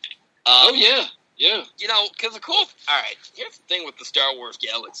 Oh, yeah. Yeah. Because all right, here's the thing with the Star Wars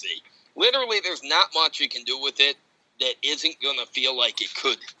Galaxy. Literally, there's not much you can do with it that isn't going to feel like it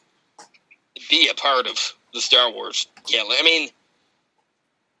could be a part of the Star Wars Galaxy. I mean,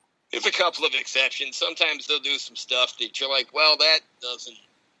 there's a couple of exceptions. Sometimes they'll do some stuff that you're like, well, that doesn't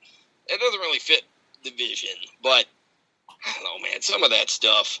really fit the vision. But, I don't know, man, some of that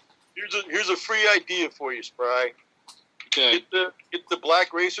stuff. Here's a free idea for you, Spry. Okay. Get the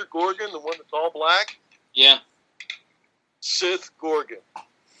Black Racer Gorgon, the one that's all black. Yeah. Sith Gorgon.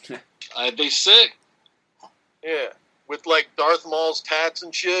 I'd be sick. Yeah. With Darth Maul's tats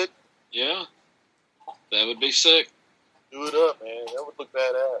and shit. Yeah. That would be sick. Do it up, man. That would look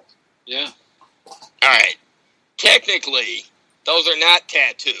badass. Yeah. All right. Technically, those are not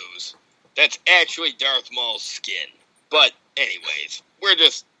tattoos. That's actually Darth Maul's skin. But, anyways,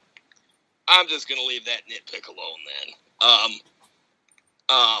 I'm just going to leave that nitpick alone then.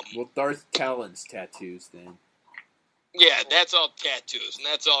 Well, Darth Talon's tattoos then. Yeah, that's all tattoos, and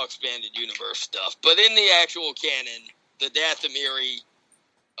that's all expanded universe stuff. But in the actual canon, the Dathomiri,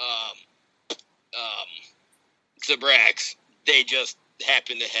 Zabraks, they just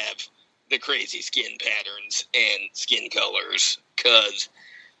happen to have the crazy skin patterns and skin colors, because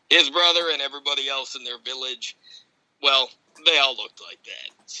his brother and everybody else in their village, well, they all looked like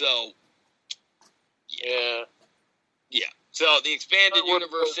that. So, yeah. So the expanded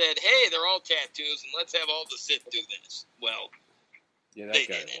universe said, hey, they're all tattoos, and let's have all the Sith do this. Well, yeah, they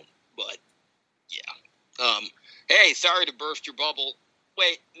didn't, but, yeah. Hey, sorry to burst your bubble.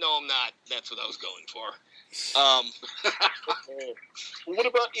 Wait, no, I'm not. That's what I was going for. What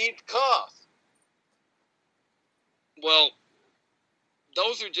about Eve Koth? Well,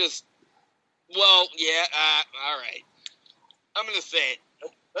 those are just, well, yeah, all right. I'm going to say it.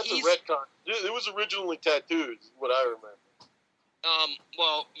 That's a retcon. It was originally tattoos, is what I remember.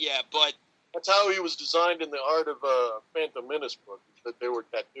 Well, yeah, but... That's how he was designed in the Art of Phantom Menace book, that they were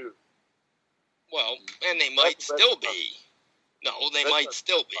tattoos. Well, and they might still be. No, they might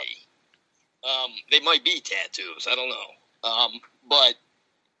still be. They might be tattoos, I don't know. But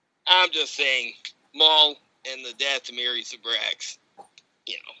I'm just saying, Maul and the Dathomiri Zabraks,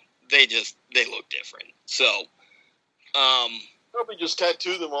 they look different. So, Probably just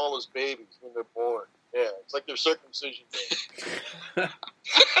tattoo them all as babies when they're born. Yeah, it's like their circumcision day.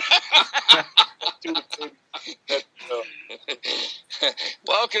 Tattoo the baby.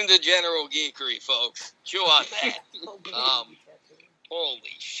 Welcome to General Geekery, folks. Chew on that. Holy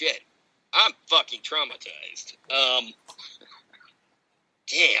shit. I'm fucking traumatized.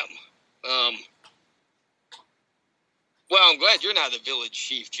 Damn. Well, I'm glad you're not the village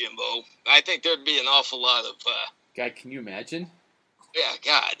chief, Jimbo. I think there'd be an awful lot of, God, can you imagine? yeah,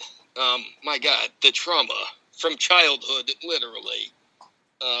 God. My God, the trauma from childhood, literally.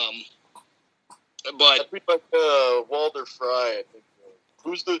 But That'd be like Walter Fry, I think.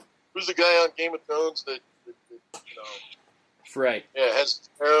 Who's the guy on Game of Thrones that Right. has his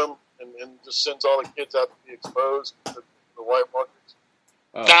harem and just sends all the kids out to be exposed to the White Walkers?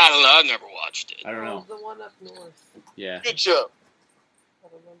 Oh, I don't know. I've never watched it. I don't know. The one up north. Yeah, Good show. I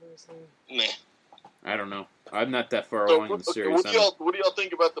don't remember his name. Meh. I don't know. I'm not that far So along in the series. what do y'all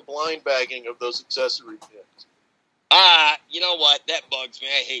think about the blind bagging of those accessory kits? You know what? That bugs me.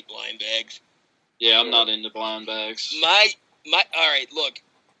 I hate blind bags. Yeah, I'm not into blind bags. All right, look.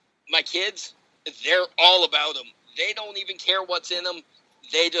 My kids, they're all about them. They don't even care what's in them.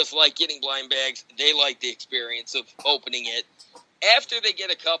 They just like getting blind bags. They like the experience of opening it. After they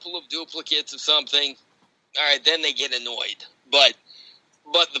get a couple of duplicates of something, all right, then they get annoyed. But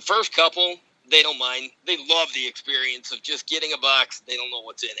the first couple, they don't mind. They love the experience of just getting a box. They don't know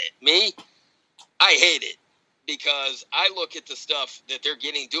what's in it. Me, I hate it because I look at the stuff that they're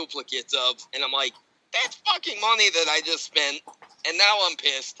getting duplicates of, and I'm like, that's fucking money that I just spent, and now I'm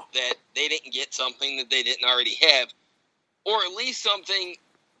pissed that they didn't get something that they didn't already have, or at least something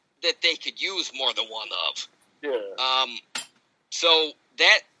that they could use more than one of. Yeah. So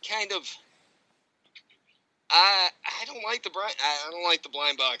that kind of, I don't like the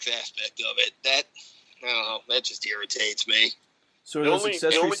blind box aspect of it. That, I don't know, that just irritates me. So are The those only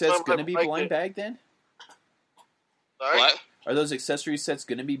accessory sets time going to I be like blind it- bagged then? Sorry? What? Are those accessory sets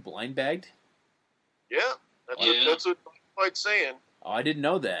going to be blind bagged? Yeah. Yeah. That's what I'm quite saying. Oh, I didn't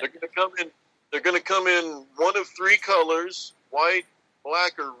know that. They're going to come in. They're going to come in one of three colors: white,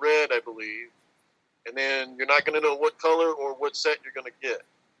 black, or red, I believe. And then you're not going to know what color or what set you're going to get.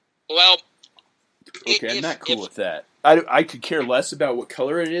 Well, Okay, I'm if- not cool if- with that. I could care less about what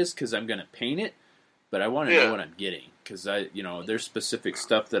color it is because I'm going to paint it, but I want to Yeah. know what I'm getting because there's specific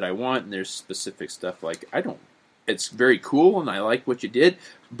stuff that I want and there's specific stuff like I don't. It's very cool and I like what you did,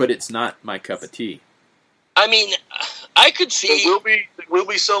 but it's not my cup of tea. I mean, I could see. We'll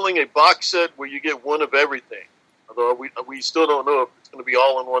be selling a box set where you get one of everything. Although we still don't know if it's going to be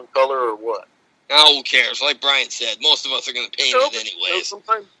all in one color or what. Oh, who cares? Like Brian said, most of us are going to paint it anyways.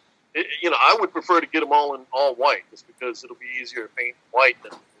 Sometimes, I would prefer to get them all in all white, just because it'll be easier to paint white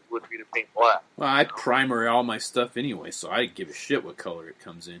than it would be to paint black. Well, I primer all my stuff anyway, so I give a shit what color it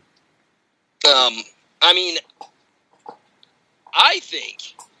comes in. I mean, I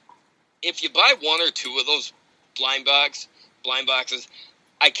think if you buy one or two of those blind boxes,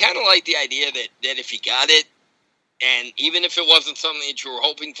 I kind of like the idea that if you got it, and even if it wasn't something that you were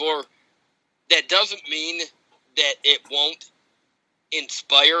hoping for, that doesn't mean that it won't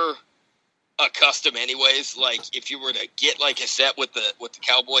inspire a custom anyways. Like if you were to get like a set with the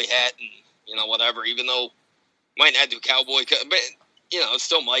cowboy hat and whatever, even though it might not do cowboy, but it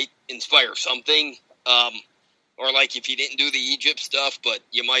still might inspire something. Or like if you didn't do the Egypt stuff, but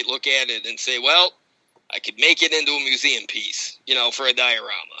you might look at it and say, well, I could make it into a museum piece, for a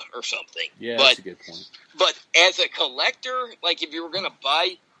diorama or something. Yeah, but, that's a good point. But as a collector, like if you were going to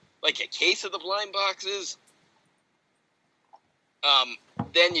buy like a case of the blind boxes,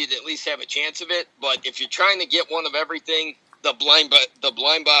 then you'd at least have a chance of it. But if you're trying to get one of everything, the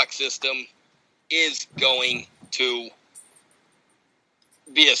blind box system is going to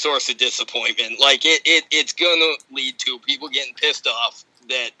be a source of disappointment. Like it's going to lead to people getting pissed off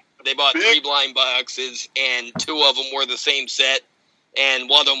that they bought 3 blind boxes and 2 of them were the same set, and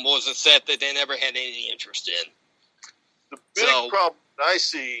one of them was a set that they never had any interest in. The big problem that I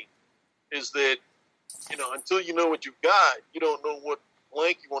see is that, until you know what you've got, you don't know what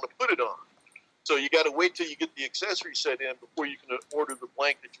blank you want to put it on. So you got to wait till you get the accessory set in before you can order the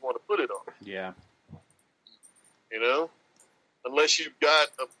blank that you want to put it on. Yeah. Unless you've got,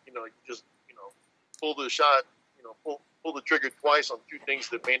 pull the shot, pull the trigger twice on 2 things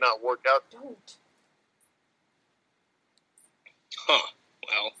that may not work out. Don't. Huh.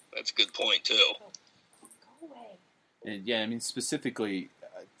 Well, that's a good point, too. Go away. And yeah, I mean, specifically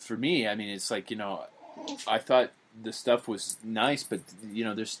for me, I mean, it's like, I thought the stuff was nice, but,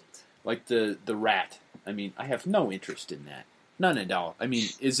 there's like the rat. I mean, I have no interest in that. None at all. I mean,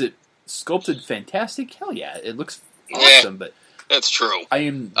 is it sculpted fantastic? Hell yeah. It looks awesome, but That's true.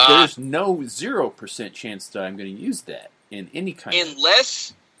 There's no 0% chance that I'm going to use that in any kind of...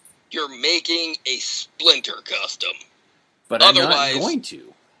 Unless you're making a Splinter custom. But Otherwise, I'm not going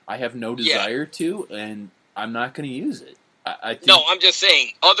to. I have no desire to, and I'm not going to use it. I think, no, I'm just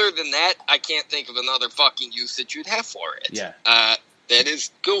saying, other than that, I can't think of another fucking use that you'd have for it. Yeah. That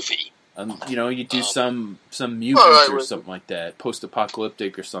is goofy. You do some mutants or something like that,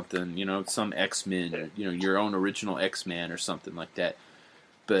 post-apocalyptic or something, some X-Men, or, your own original X-Man or something like that.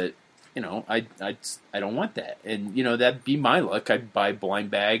 But, I don't want that. And, that'd be my luck. I'd buy a blind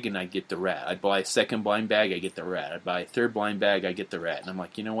bag and I get the rat. I'd buy a second blind bag, I get the rat. I'd buy a third blind bag, I get the rat. And I'm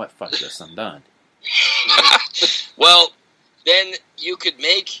like, you know what? Fuck this, I'm done. Well, then you could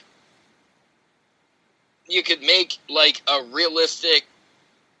make like a realistic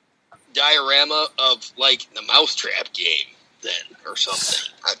diorama of like the Mousetrap game then or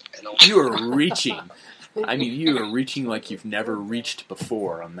something. I don't. You are reaching. I mean, you are reaching like you've never reached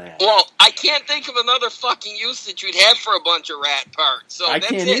before on that. Well, I can't think of another fucking use that you'd have for a bunch of rat parts. So I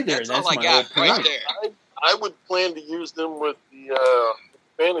that's can't it. either. That's That's all I my got whole right point. there. I would plan to use them with the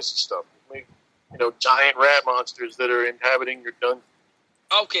fantasy stuff. Make, giant rat monsters that are inhabiting your dungeon.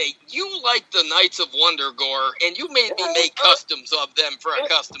 Okay, you like the Knights of Wondergore, and you made me make customs of them for a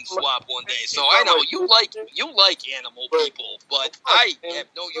custom swap one day. So I know you like animal people, but I have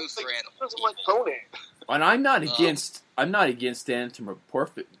no use for animal Doesn't like people. Conan. And I'm not against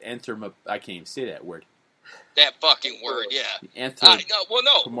anthropomorphic. I can't even say that word. That fucking word, yeah. No,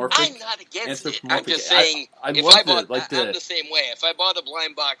 I'm not against it. I'm just saying, I'm the same way. If I bought a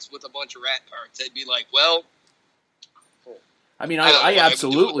blind box with a bunch of rat parts, I'd be like, well... I mean, I don't know I what I would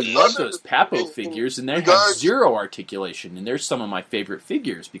absolutely do with love it. those Papo figures, and they have regards- zero articulation, and they're some of my favorite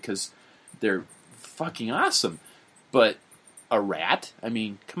figures because they're fucking awesome. But a rat? I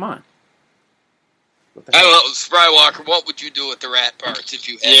mean, come on. What the I hell? don't know, Sprywalker, what would you do with the rat parts if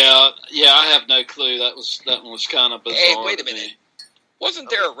you had Yeah, I have no clue. That one was kind of bizarre. Hey, wait a to me. minute. Wasn't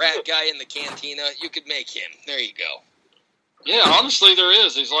there a rat guy in the cantina? You could make him. There you go. Yeah, honestly, there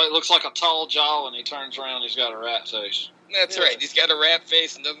is. He's looks like a tall jaw, and he turns around. He's got a rat face. That's right. He's got a rat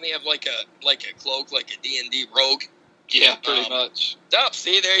face, and doesn't he have like a cloak, like a D&D rogue? Yeah, pretty much. Oh,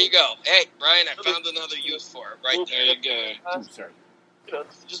 see, there you go. Hey, Brian, I found another use for it right There there. you go. I'm sorry.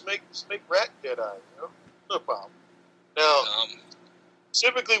 Just make rat Jedi. No problem. Now,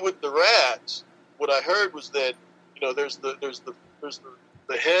 specifically with the rats, what I heard was that there's the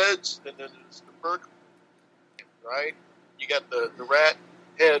heads, and then there's the fur, right? You got the rat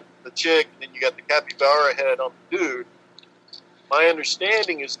head, the chick, and then you got the capybara head on the dude. My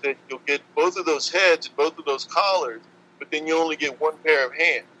understanding is that you'll get both of those heads and both of those collars, but then you only get one pair of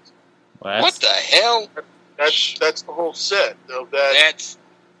hands. Well, What the hell? That's the whole set of that.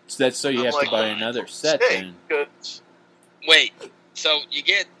 that's so you have to buy another set then. Wait. So you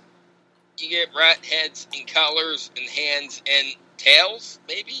get rat heads and collars and hands and tails?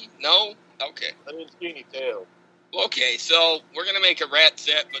 Maybe? No. Okay. I didn't see any tails. Okay. So we're gonna make a rat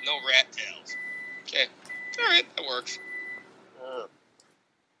set, but no rat tails. Okay. All right. That works.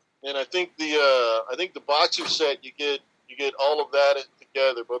 And I think the boxer set you get all of that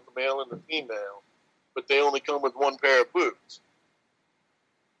together, both the male and the female, but they only come with one pair of boots.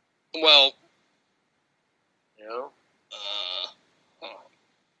 Well. I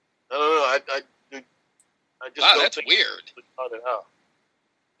don't know. I just don't that's think weird. they cut it out.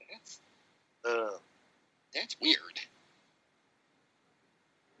 That's weird.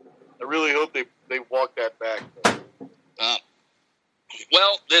 I really hope they walk that back.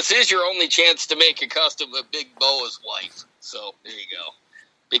 Well, this is your only chance to make a custom of Big Boa's wife. So, there you go.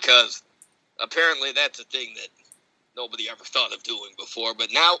 Because apparently that's a thing that nobody ever thought of doing before.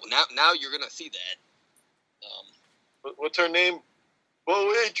 But now you're going to see that. What's her name?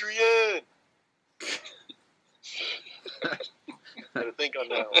 Bo Adrian! Gotta think on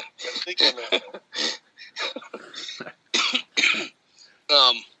that one.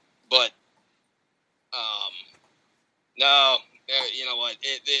 No, you know what?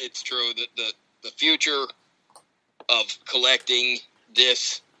 It's true that the future of collecting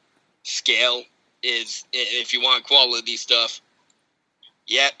this scale is, if you want quality stuff,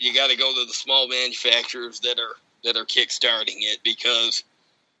 you got to go to the small manufacturers that are kickstarting it, because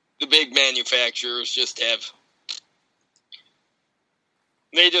the big manufacturers just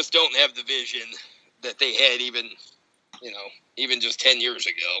don't have the vision that they had even just 10 years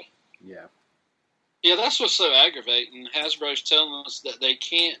ago. Yeah. Yeah, that's what's so aggravating. Hasbro's telling us that they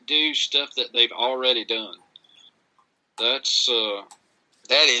can't do stuff that they've already done. That's the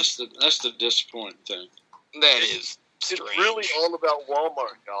disappointing thing. That is strange. It's really all about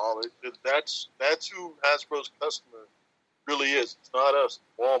Walmart, y'all. That's who Hasbro's customer really is. It's not us.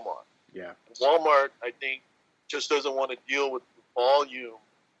 It's Walmart. Yeah. And Walmart, I think, just doesn't want to deal with the volume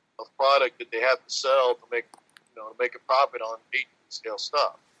of product that they have to sell to make a profit on 18 scale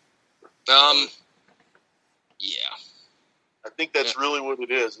stuff. Yeah. I think that's really what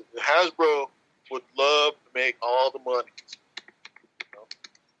it is. Hasbro would love to make all the money,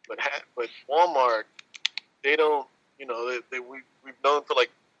 but Walmart, they don't. We've known for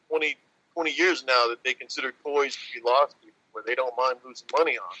like 20 years now that they consider toys to be lost, where they don't mind losing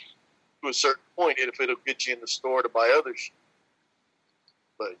money on to a certain point if it'll get you in the store to buy other shit.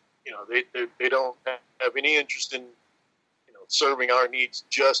 But they don't have any interest in serving our needs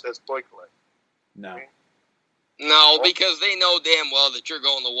just as toy collectors. No. No, because they know damn well that you're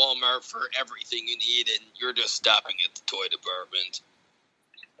going to Walmart for everything you need, and you're just stopping at the toy department.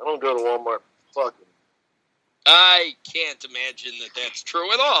 I don't go to Walmart for fucking. I can't imagine that that's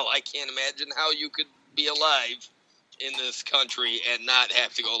true at all. I can't imagine how you could be alive in this country and not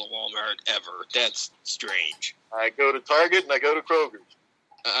have to go to Walmart ever. That's strange. I go to Target and I go to Kroger's.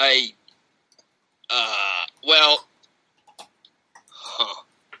 I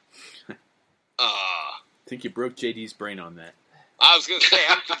think you broke JD's brain on that. I was going to say,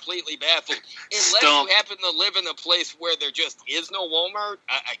 I'm completely baffled. Unless you happen to live in a place where there just is no Walmart,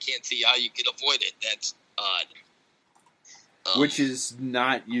 I can't see how you could avoid it. That's odd. Which is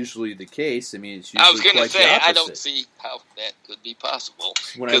not usually the case. I mean, it's usually I was going to say, I I don't see how that could be possible.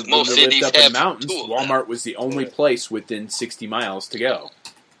 Because most lived cities up in have the mountains, two of Walmart them. was the only place within 60 miles to go.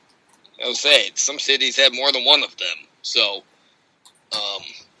 I was saying, some cities have more than one of them. So,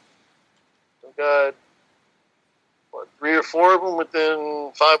 I've got 3 or 4 of them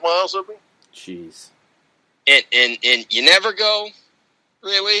within 5 miles of me. Jeez. And you never go?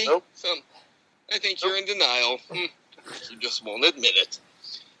 Really? Nope. I think you're in denial. You just won't admit it.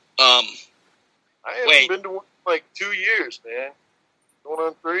 I haven't been to one in like 2 years, man. Going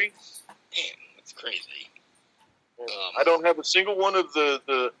on 3. Man, that's crazy. I don't have a single one of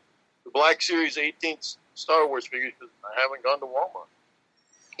the Black Series 18th Star Wars figures because I haven't gone to Walmart.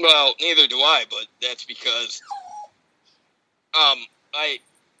 Well, neither do I, but that's because,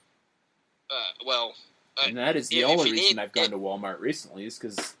 And that is the if only you reason need- I've gone to Walmart recently is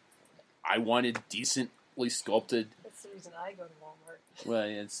because I wanted decently sculpted. That's the reason I go to Walmart.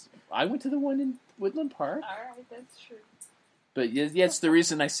 Well, I went to the one in Woodland Park, All right, that's true. but yeah, it's the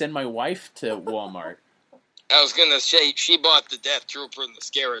reason I send my wife to Walmart. I was going to say, she bought the Death Trooper and the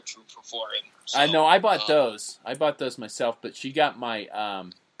Scarab Trooper for him. So, I know I bought those. I bought those myself, but she got my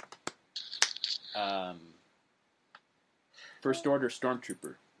First Order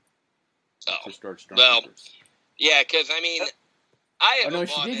Stormtrooper. First Order Stormtroopers. Well, yeah, because, I mean, I haven't no,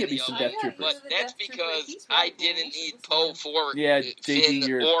 she bought did get any me some of Death them, Troopers. but that's because I didn't need Poe for Yeah, Finn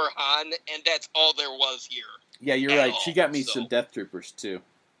JD, or Han, and that's all there was here. Yeah, you're right. She got me some Death Troopers, too.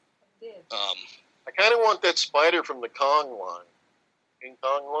 I did. I kind of want that spider from the Kong line. King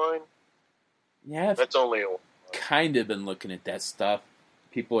Kong line? Yeah, I've That's only a... kind of been looking at that stuff.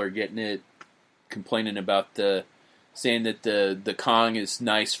 People are getting it, complaining about saying that the Kong is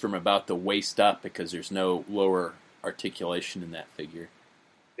nice from about the waist up because there's no lower articulation in that figure.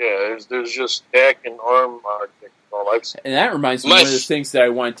 Yeah, there's just neck and arm articulation. All I've seen. And that reminds me of one of the things that I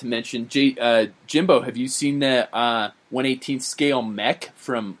wanted to mention. Jimbo, have you seen the 1/18 scale mech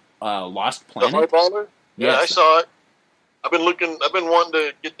from Lost The Planet? Highballer? Yeah, Yes. I saw it. I've been wanting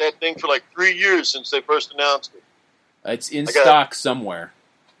to get that thing for like 3 years since they first announced it. It's in I got- stock somewhere.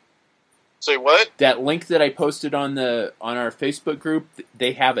 Say what? That link that I posted on our Facebook group,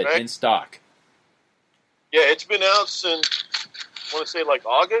 they have it Right. in stock. Yeah, it's been out since, I want to say like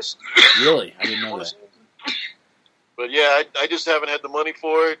August. Really? I didn't know that. But yeah, I just haven't had the money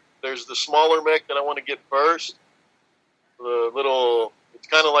for it. There's the smaller mech that I want to get first. The little, it's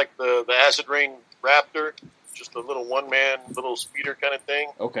kind of like the Acid Rain Raptor, just a little one-man, little speeder kind of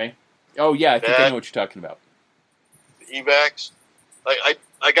thing. Okay. Oh, yeah, I think I That- know what you're talking about. The evacs.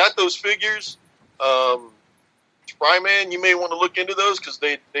 I got those figures. Spryman, you may want to look into those because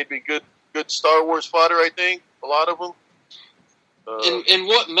they'd be good Star Wars fodder. I think a lot of them. And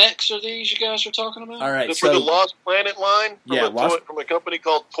what mechs are these you guys are talking about? All right, for the so Lost Planet line from from a company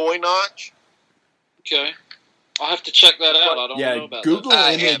called Toy Notch. Okay. I'll have to check that out. I don't know about Google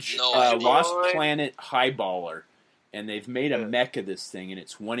I image have no idea. Lost Planet Highballer, and they've made a mech of this thing, and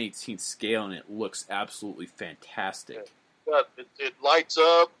it's 1/18 scale, and it looks absolutely fantastic. It lights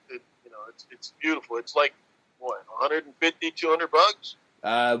up. It's beautiful. It's like what, $150, $200?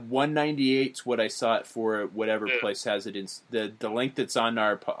 198 is what I saw it for. Whatever Yeah. place has it in the link that's on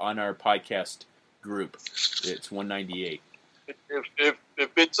our podcast group. It's 198. If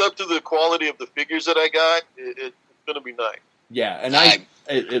it's up to the quality of the figures that I got, it's going to be nice. Yeah, and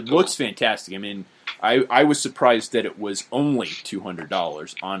it looks fantastic. I mean, I was surprised that it was only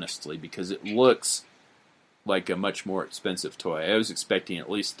 $200, honestly, because it looks like a much more expensive toy. I was expecting at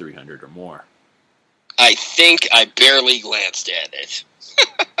least $300 or more. I think I barely glanced at it.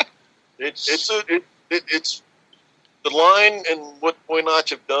 It's the line and what Toy Notch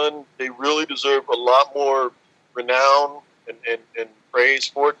have done. They really deserve a lot more renown and praise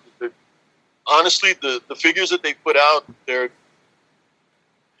for it. Honestly, the figures that they put out, they're,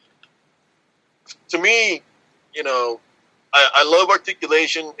 to me, you know, I love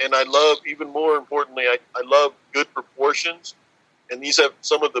articulation, and I love, even more importantly, I love good proportions. And these have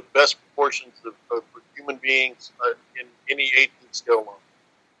some of the best proportions of human beings in any 18 scale line.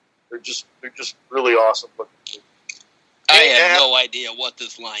 They're just really awesome looking. I have no idea what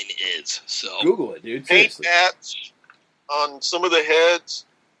this line is. So Google it, dude. Paint Seriously. hats on some of the heads.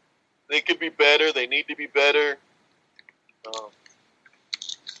 They could be better. They need to be better.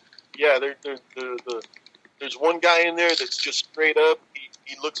 Yeah, there's one guy in there that's just straight up.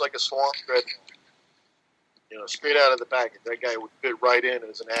 He looks like a swamp dreadnought. You know, straight out of the package. That guy would fit right in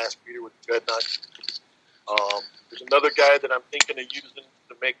as an ass beater with a dreadnought. There's another guy that I'm thinking of using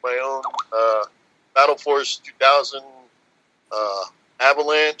to make my own Battle Force 2000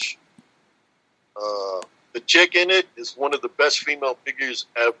 Avalanche. The chick in it is one of the best female figures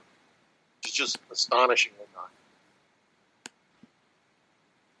ever. It's just astonishingly nice.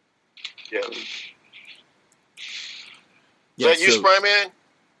 Yeah. Yeah, Is that you, so- Spryman?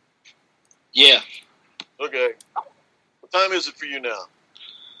 Yeah. Okay. What time is it for you now?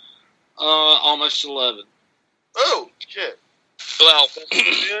 Almost 11. Oh, shit. well,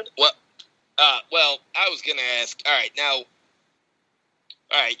 Yeah. well, I was gonna ask. All right.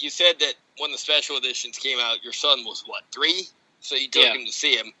 You said that when the special editions came out, your son was what, 3? So you took Yeah. him to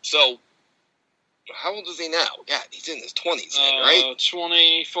see him. So how old is he now? God, he's in his 20s, then, right?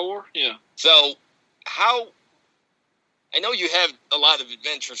 24. Yeah. So how? I know you have a lot of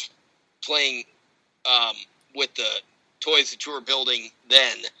adventures playing with the toys that you were building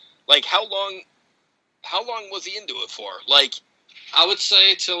then. Like, how long was he into it for? Like, I would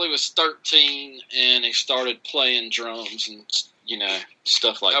say till he was 13 and he started playing drums and,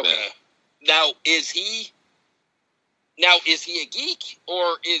 stuff like that. Now is he a geek,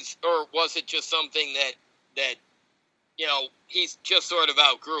 or was it just something that he's just sort of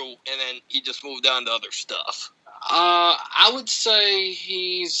outgrew and then he just moved on to other stuff? I would say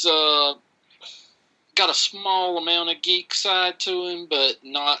he's got a small amount of geek side to him, but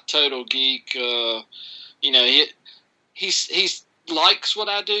not total geek. He's likes what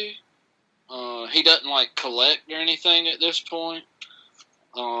I do. He doesn't like collect or anything at this point.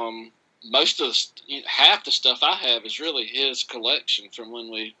 Most of half the stuff I have is really his collection from when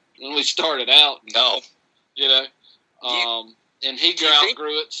we started out. No. And he do you think-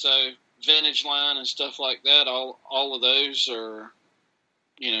 outgrew it, so vintage line and stuff like that, all of those are,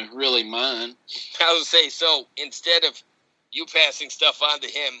 really mine. I would say, so instead of you passing stuff on to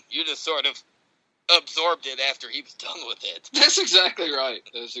him, you just sort of absorbed it after he was done with it. That's exactly right.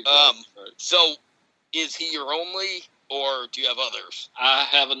 Right. So is he your only, or do you have others? I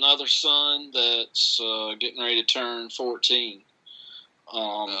have another son that's getting ready to turn 14.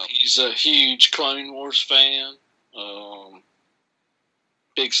 He's a huge Clone Wars fan,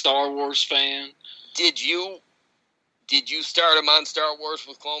 big Star Wars fan. Did you start him on Star Wars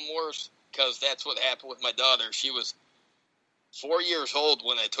with Clone Wars? Because that's what happened with my daughter. She was 4 years old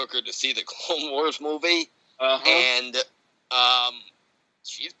when I took her to see the Clone Wars movie, and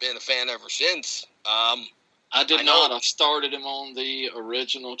she's been a fan ever since. I did not. I started him on the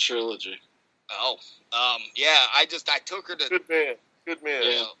original trilogy. Yeah. I took her to. Good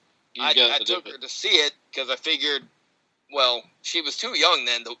man. Yeah, I took her to see it because I figured, well, she was too young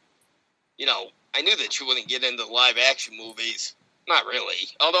then to, I knew that she wouldn't get into live action movies. Not really.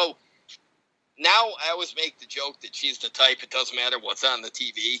 Although, now I always make the joke that she's the type, it doesn't matter what's on the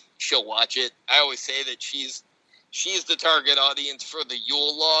TV, she'll watch it. I always say that she's the target audience for the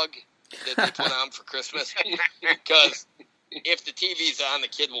Yule log that they put on for Christmas. Because if the TV's on, the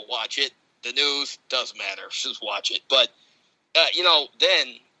kid will watch it. The news, doesn't matter. She'll just watch it. But,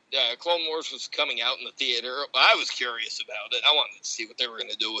 then Clone Wars was coming out in the theater. I was curious about it. I wanted to see what they were going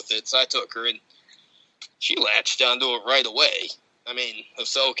to do with it. So I took her, and she latched onto it right away. I mean,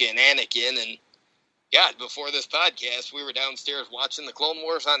 Ahsoka and Anakin, and God, before this podcast, we were downstairs watching the Clone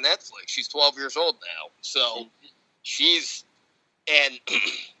Wars on Netflix. She's 12 years old now. So and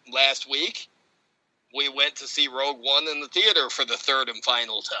last week, we went to see Rogue One in the theater for the third and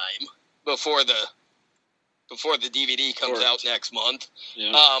final time before the DVD comes out next month.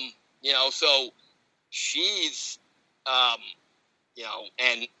 Yeah. So she's You know,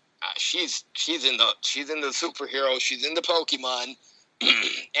 and she's into superheroes. She's into Pokemon,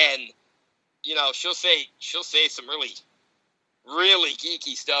 and you know, she'll say some really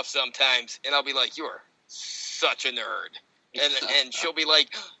geeky stuff sometimes, and I'll be like, "You are such a nerd," and she'll be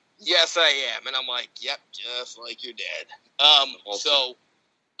like, "Yes, I am," and I'm like, "Yep, just like your dad."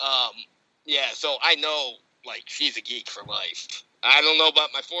 Yeah, so I know, like, she's a geek for life. I don't know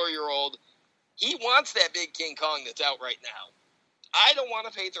about my 4-year-old. He wants that big King Kong that's out right now. I don't want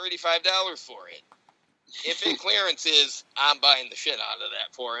to pay $35 for it. If it clearances, I'm buying the shit out of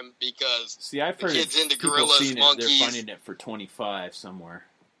that for him because see, I've heard kids into people gorillas, seen monkeys. They're finding it for $25 somewhere.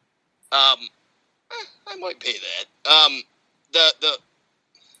 I might pay that. All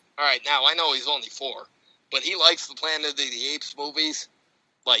right, now I know he's only 4, but he likes the Planet of the Apes movies,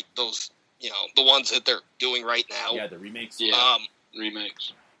 like those, you know, the ones that they're doing right now. Yeah, the remakes. Yeah,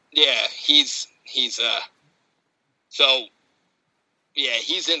 remakes. Yeah, he's so yeah,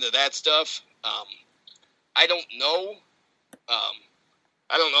 he's into that stuff. I don't know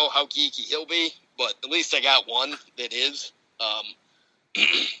how geeky he'll be, but at least I got one that is.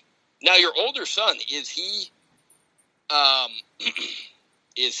 Now your older son, is he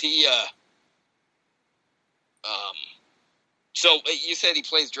so you said he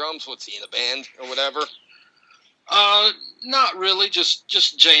plays drums, what's he, in a band or whatever? Not really,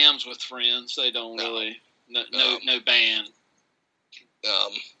 just jams with friends. They don't really no band.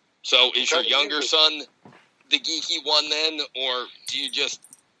 So is your younger son the geeky one then, or do you just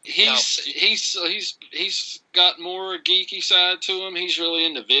he's got more geeky side to him. He's really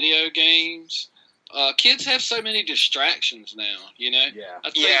into video games. Kids have so many distractions now, you know. Yeah. I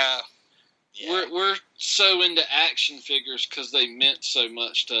think Yeah. We're so into action figures because they meant so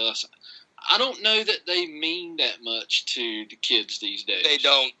much to us. I don't know that they mean that much to the kids these days. They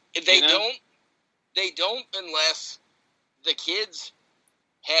don't. They don't unless the kids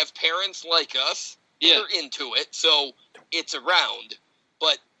have parents like us that are into it, so it's around.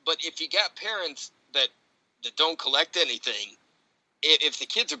 But if you got parents that don't collect anything, if the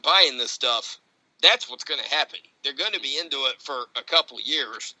kids are buying this stuff, that's what's going to happen. They're going to be into it for a couple of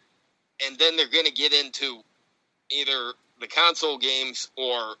years, and then they're going to get into either the console games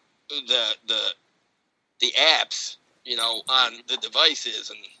or the apps, you know, on the devices,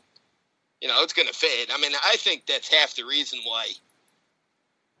 and you know, it's going to fade. I mean, I think that's half the reason why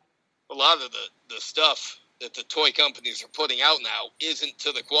a lot of the stuff that the toy companies are putting out now isn't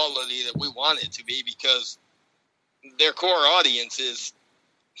to the quality that we want it to be, because their core audience is,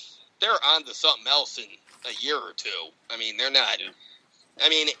 they're on to something else in a year or two. I mean, they're not. I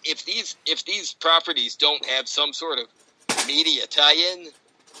mean, if these properties don't have some sort of media tie-in,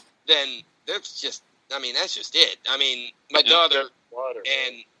 then that's just it. I mean, my daughter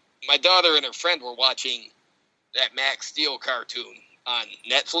and her friend were watching that Max Steel cartoon on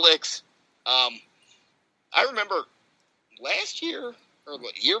Netflix. I remember last year or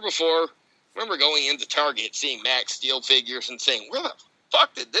the year before, I remember going into Target, seeing Max Steel figures and saying, where the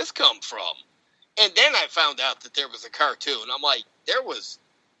fuck did this come from? And then I found out that there was a cartoon. I'm like,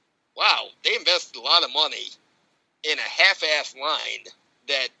 wow, they invested a lot of money in a half-assed line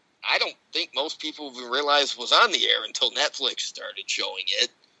that I don't think most people even realized was on the air until Netflix started showing it.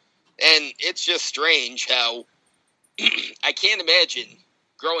 And it's just strange how I can't imagine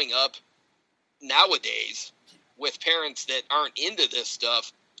growing up nowadays with parents that aren't into this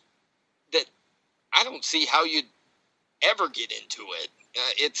stuff, that I don't see how you'd ever get into it.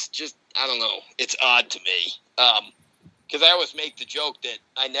 It's just, I don't know, it's odd to me. Because I always make the joke that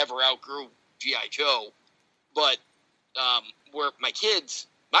I never outgrew G.I. Joe, but where my kids,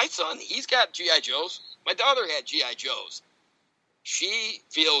 my son, he's got G.I. Joes. My daughter had G.I. Joes. She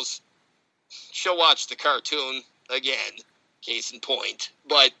feels she'll watch the cartoon again, case in point.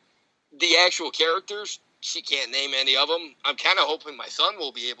 But the actual characters, she can't name any of them. I'm kind of hoping my son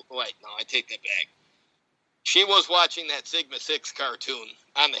will be able to. Wait, no, I take that back. She was watching that Sigma 6 cartoon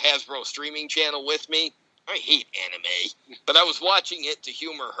on the Hasbro streaming channel with me. I hate anime, but I was watching it to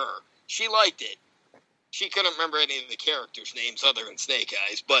humor her. She liked it. She couldn't remember any of the characters' names other than Snake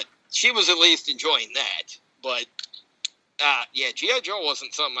Eyes, but she was at least enjoying that. But, yeah, G.I. Joe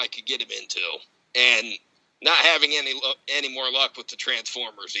wasn't something I could get him into. And not having any more luck with the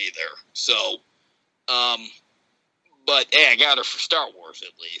Transformers either. So, but, hey, I got her for Star Wars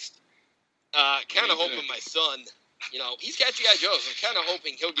at least. Kind of hoping my son, you know, he's got G.I. Joes. I'm kind of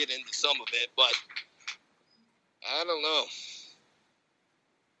hoping he'll get into some of it, but I don't know.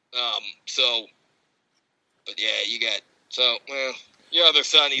 But yeah, your other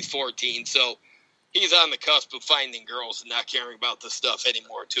son, he's 14, so he's on the cusp of finding girls and not caring about this stuff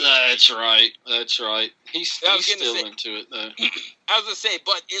anymore, too. That's right. That's right. He's I was still gonna say- into it, though. I was going to say,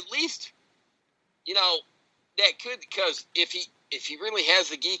 but at least, you know, that could, because if he really has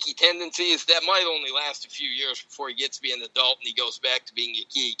the geeky tendencies, that might only last a few years before he gets to be an adult and he goes back to being a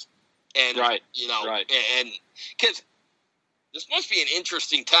geek. And, Right, you know, right. and because this must be an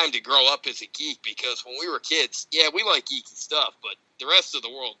interesting time to grow up as a geek, because when we were kids, yeah, we like geeky stuff, but the rest of the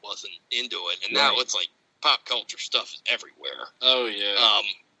world wasn't into it. And now Right. it's like pop culture stuff is everywhere. Oh, yeah.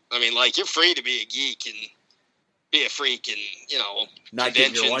 I mean, like, you're free to be a geek and be a freak and, you know, Not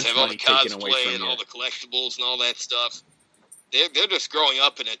get your conventions, lunch have all the money taken away cosplay from and you. all the collectibles and all that stuff. They're just growing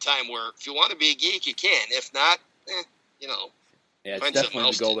up in a time where if you want to be a geek, you can. If not, you know. Yeah, it's Find something definitely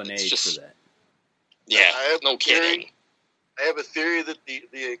else the to- golden it's age just- for that. Yeah, I have no a theory. kidding. I have a theory that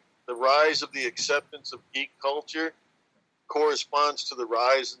the rise of the acceptance of geek culture corresponds to the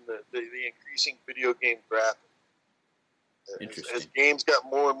rise in the increasing video game traffic. As Interesting. games got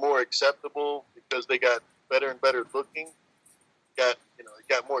more and more acceptable because they got better and better looking, it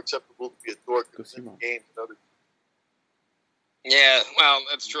got more acceptable to be a dork Go see in Mom. games and other. Yeah, well,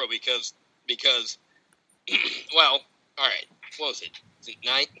 that's true because well, all right. What was it? Is it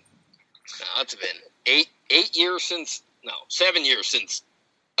 9? No, it's been 8 years since. No, 7 years since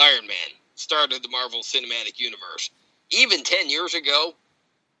Iron Man started the Marvel Cinematic Universe. Even 10 years ago,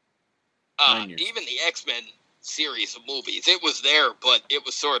 9 years. even the X-Men series of movies, it was there, but it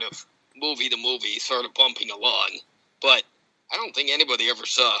was sort of movie to movie, sort of bumping along. But I don't think anybody ever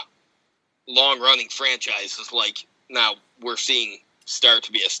saw long-running franchises like now we're seeing start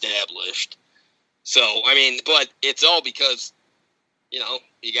to be established. So, I mean, but it's all because, you know,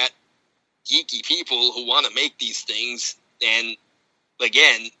 you got geeky people who want to make these things, and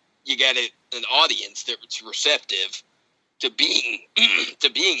again, you got an audience that's receptive to being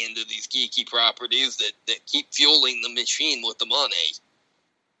into these geeky properties that keep fueling the machine with the money.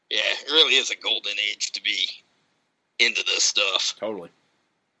 Yeah, it really is a golden age to be into this stuff. Totally.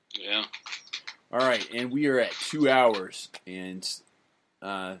 Yeah. All right, and we are at 2 hours, and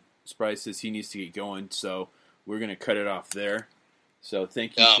Spry says he needs to get going, so we're going to cut it off there. So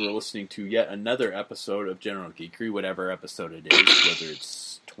thank you for listening to yet another episode of General Geekery, whatever episode it is, whether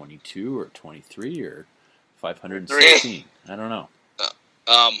it's 22 or 23 or 516. I don't know.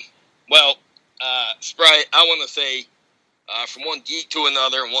 Well, Spry, I want to say, from one geek to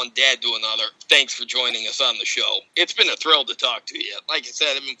another and one dad to another, thanks for joining us on the show. It's been a thrill to talk to you. Like I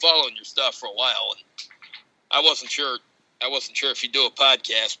said, I've been following your stuff for a while, and I wasn't sure if you do a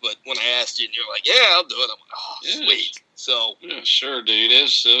podcast, but when I asked you, and you're like, "Yeah, I'll do it," I'm like, "Oh, Yes. sweet." So, Yeah, sure, dude.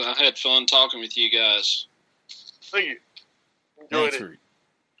 I had fun talking with you guys. Thank you. Enjoyed Thanks it. for,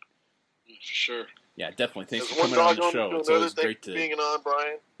 For sure. yeah, definitely. Thanks As for one coming on dog the owner show. to It's another, always thank great you for to. being on,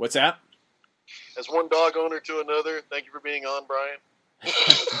 Brian. What's that? As one dog owner to another, thank you for being on, Brian.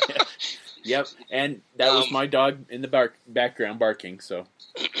 Yep, and that was my dog in the background barking. So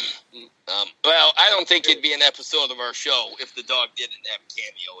well, I don't think it'd be an episode of our show if the dog didn't have a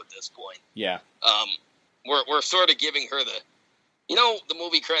cameo at this point. yeah, We're sort of giving her the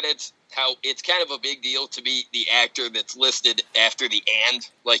movie credits, how it's kind of a big deal to be the actor that's listed after the and,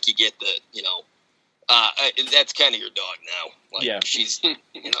 like you get the, that's kind of your dog now. Like, Yeah. she's,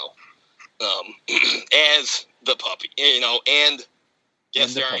 as the puppy, and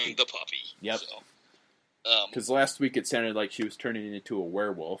guest the starring puppy. the puppy. Yep. So, because last week it sounded like she was turning into a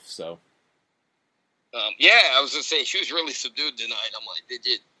werewolf. So yeah, I was gonna say she was really subdued tonight. I'm like, did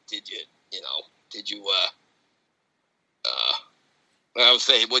you I would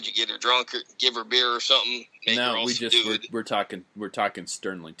say, would you get her drunk or give her beer or something? Make her no, all we subdued? we're talking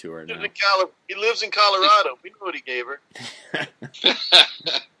sternly to her He now. lives in He lives in Colorado. We know what he gave her.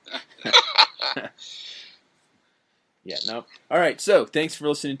 Yeah, no. All right, so thanks for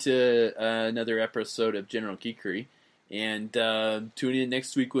listening to another episode of General Geekery, and tune in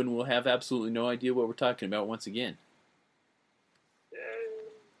next week when we'll have absolutely no idea what we're talking about once again.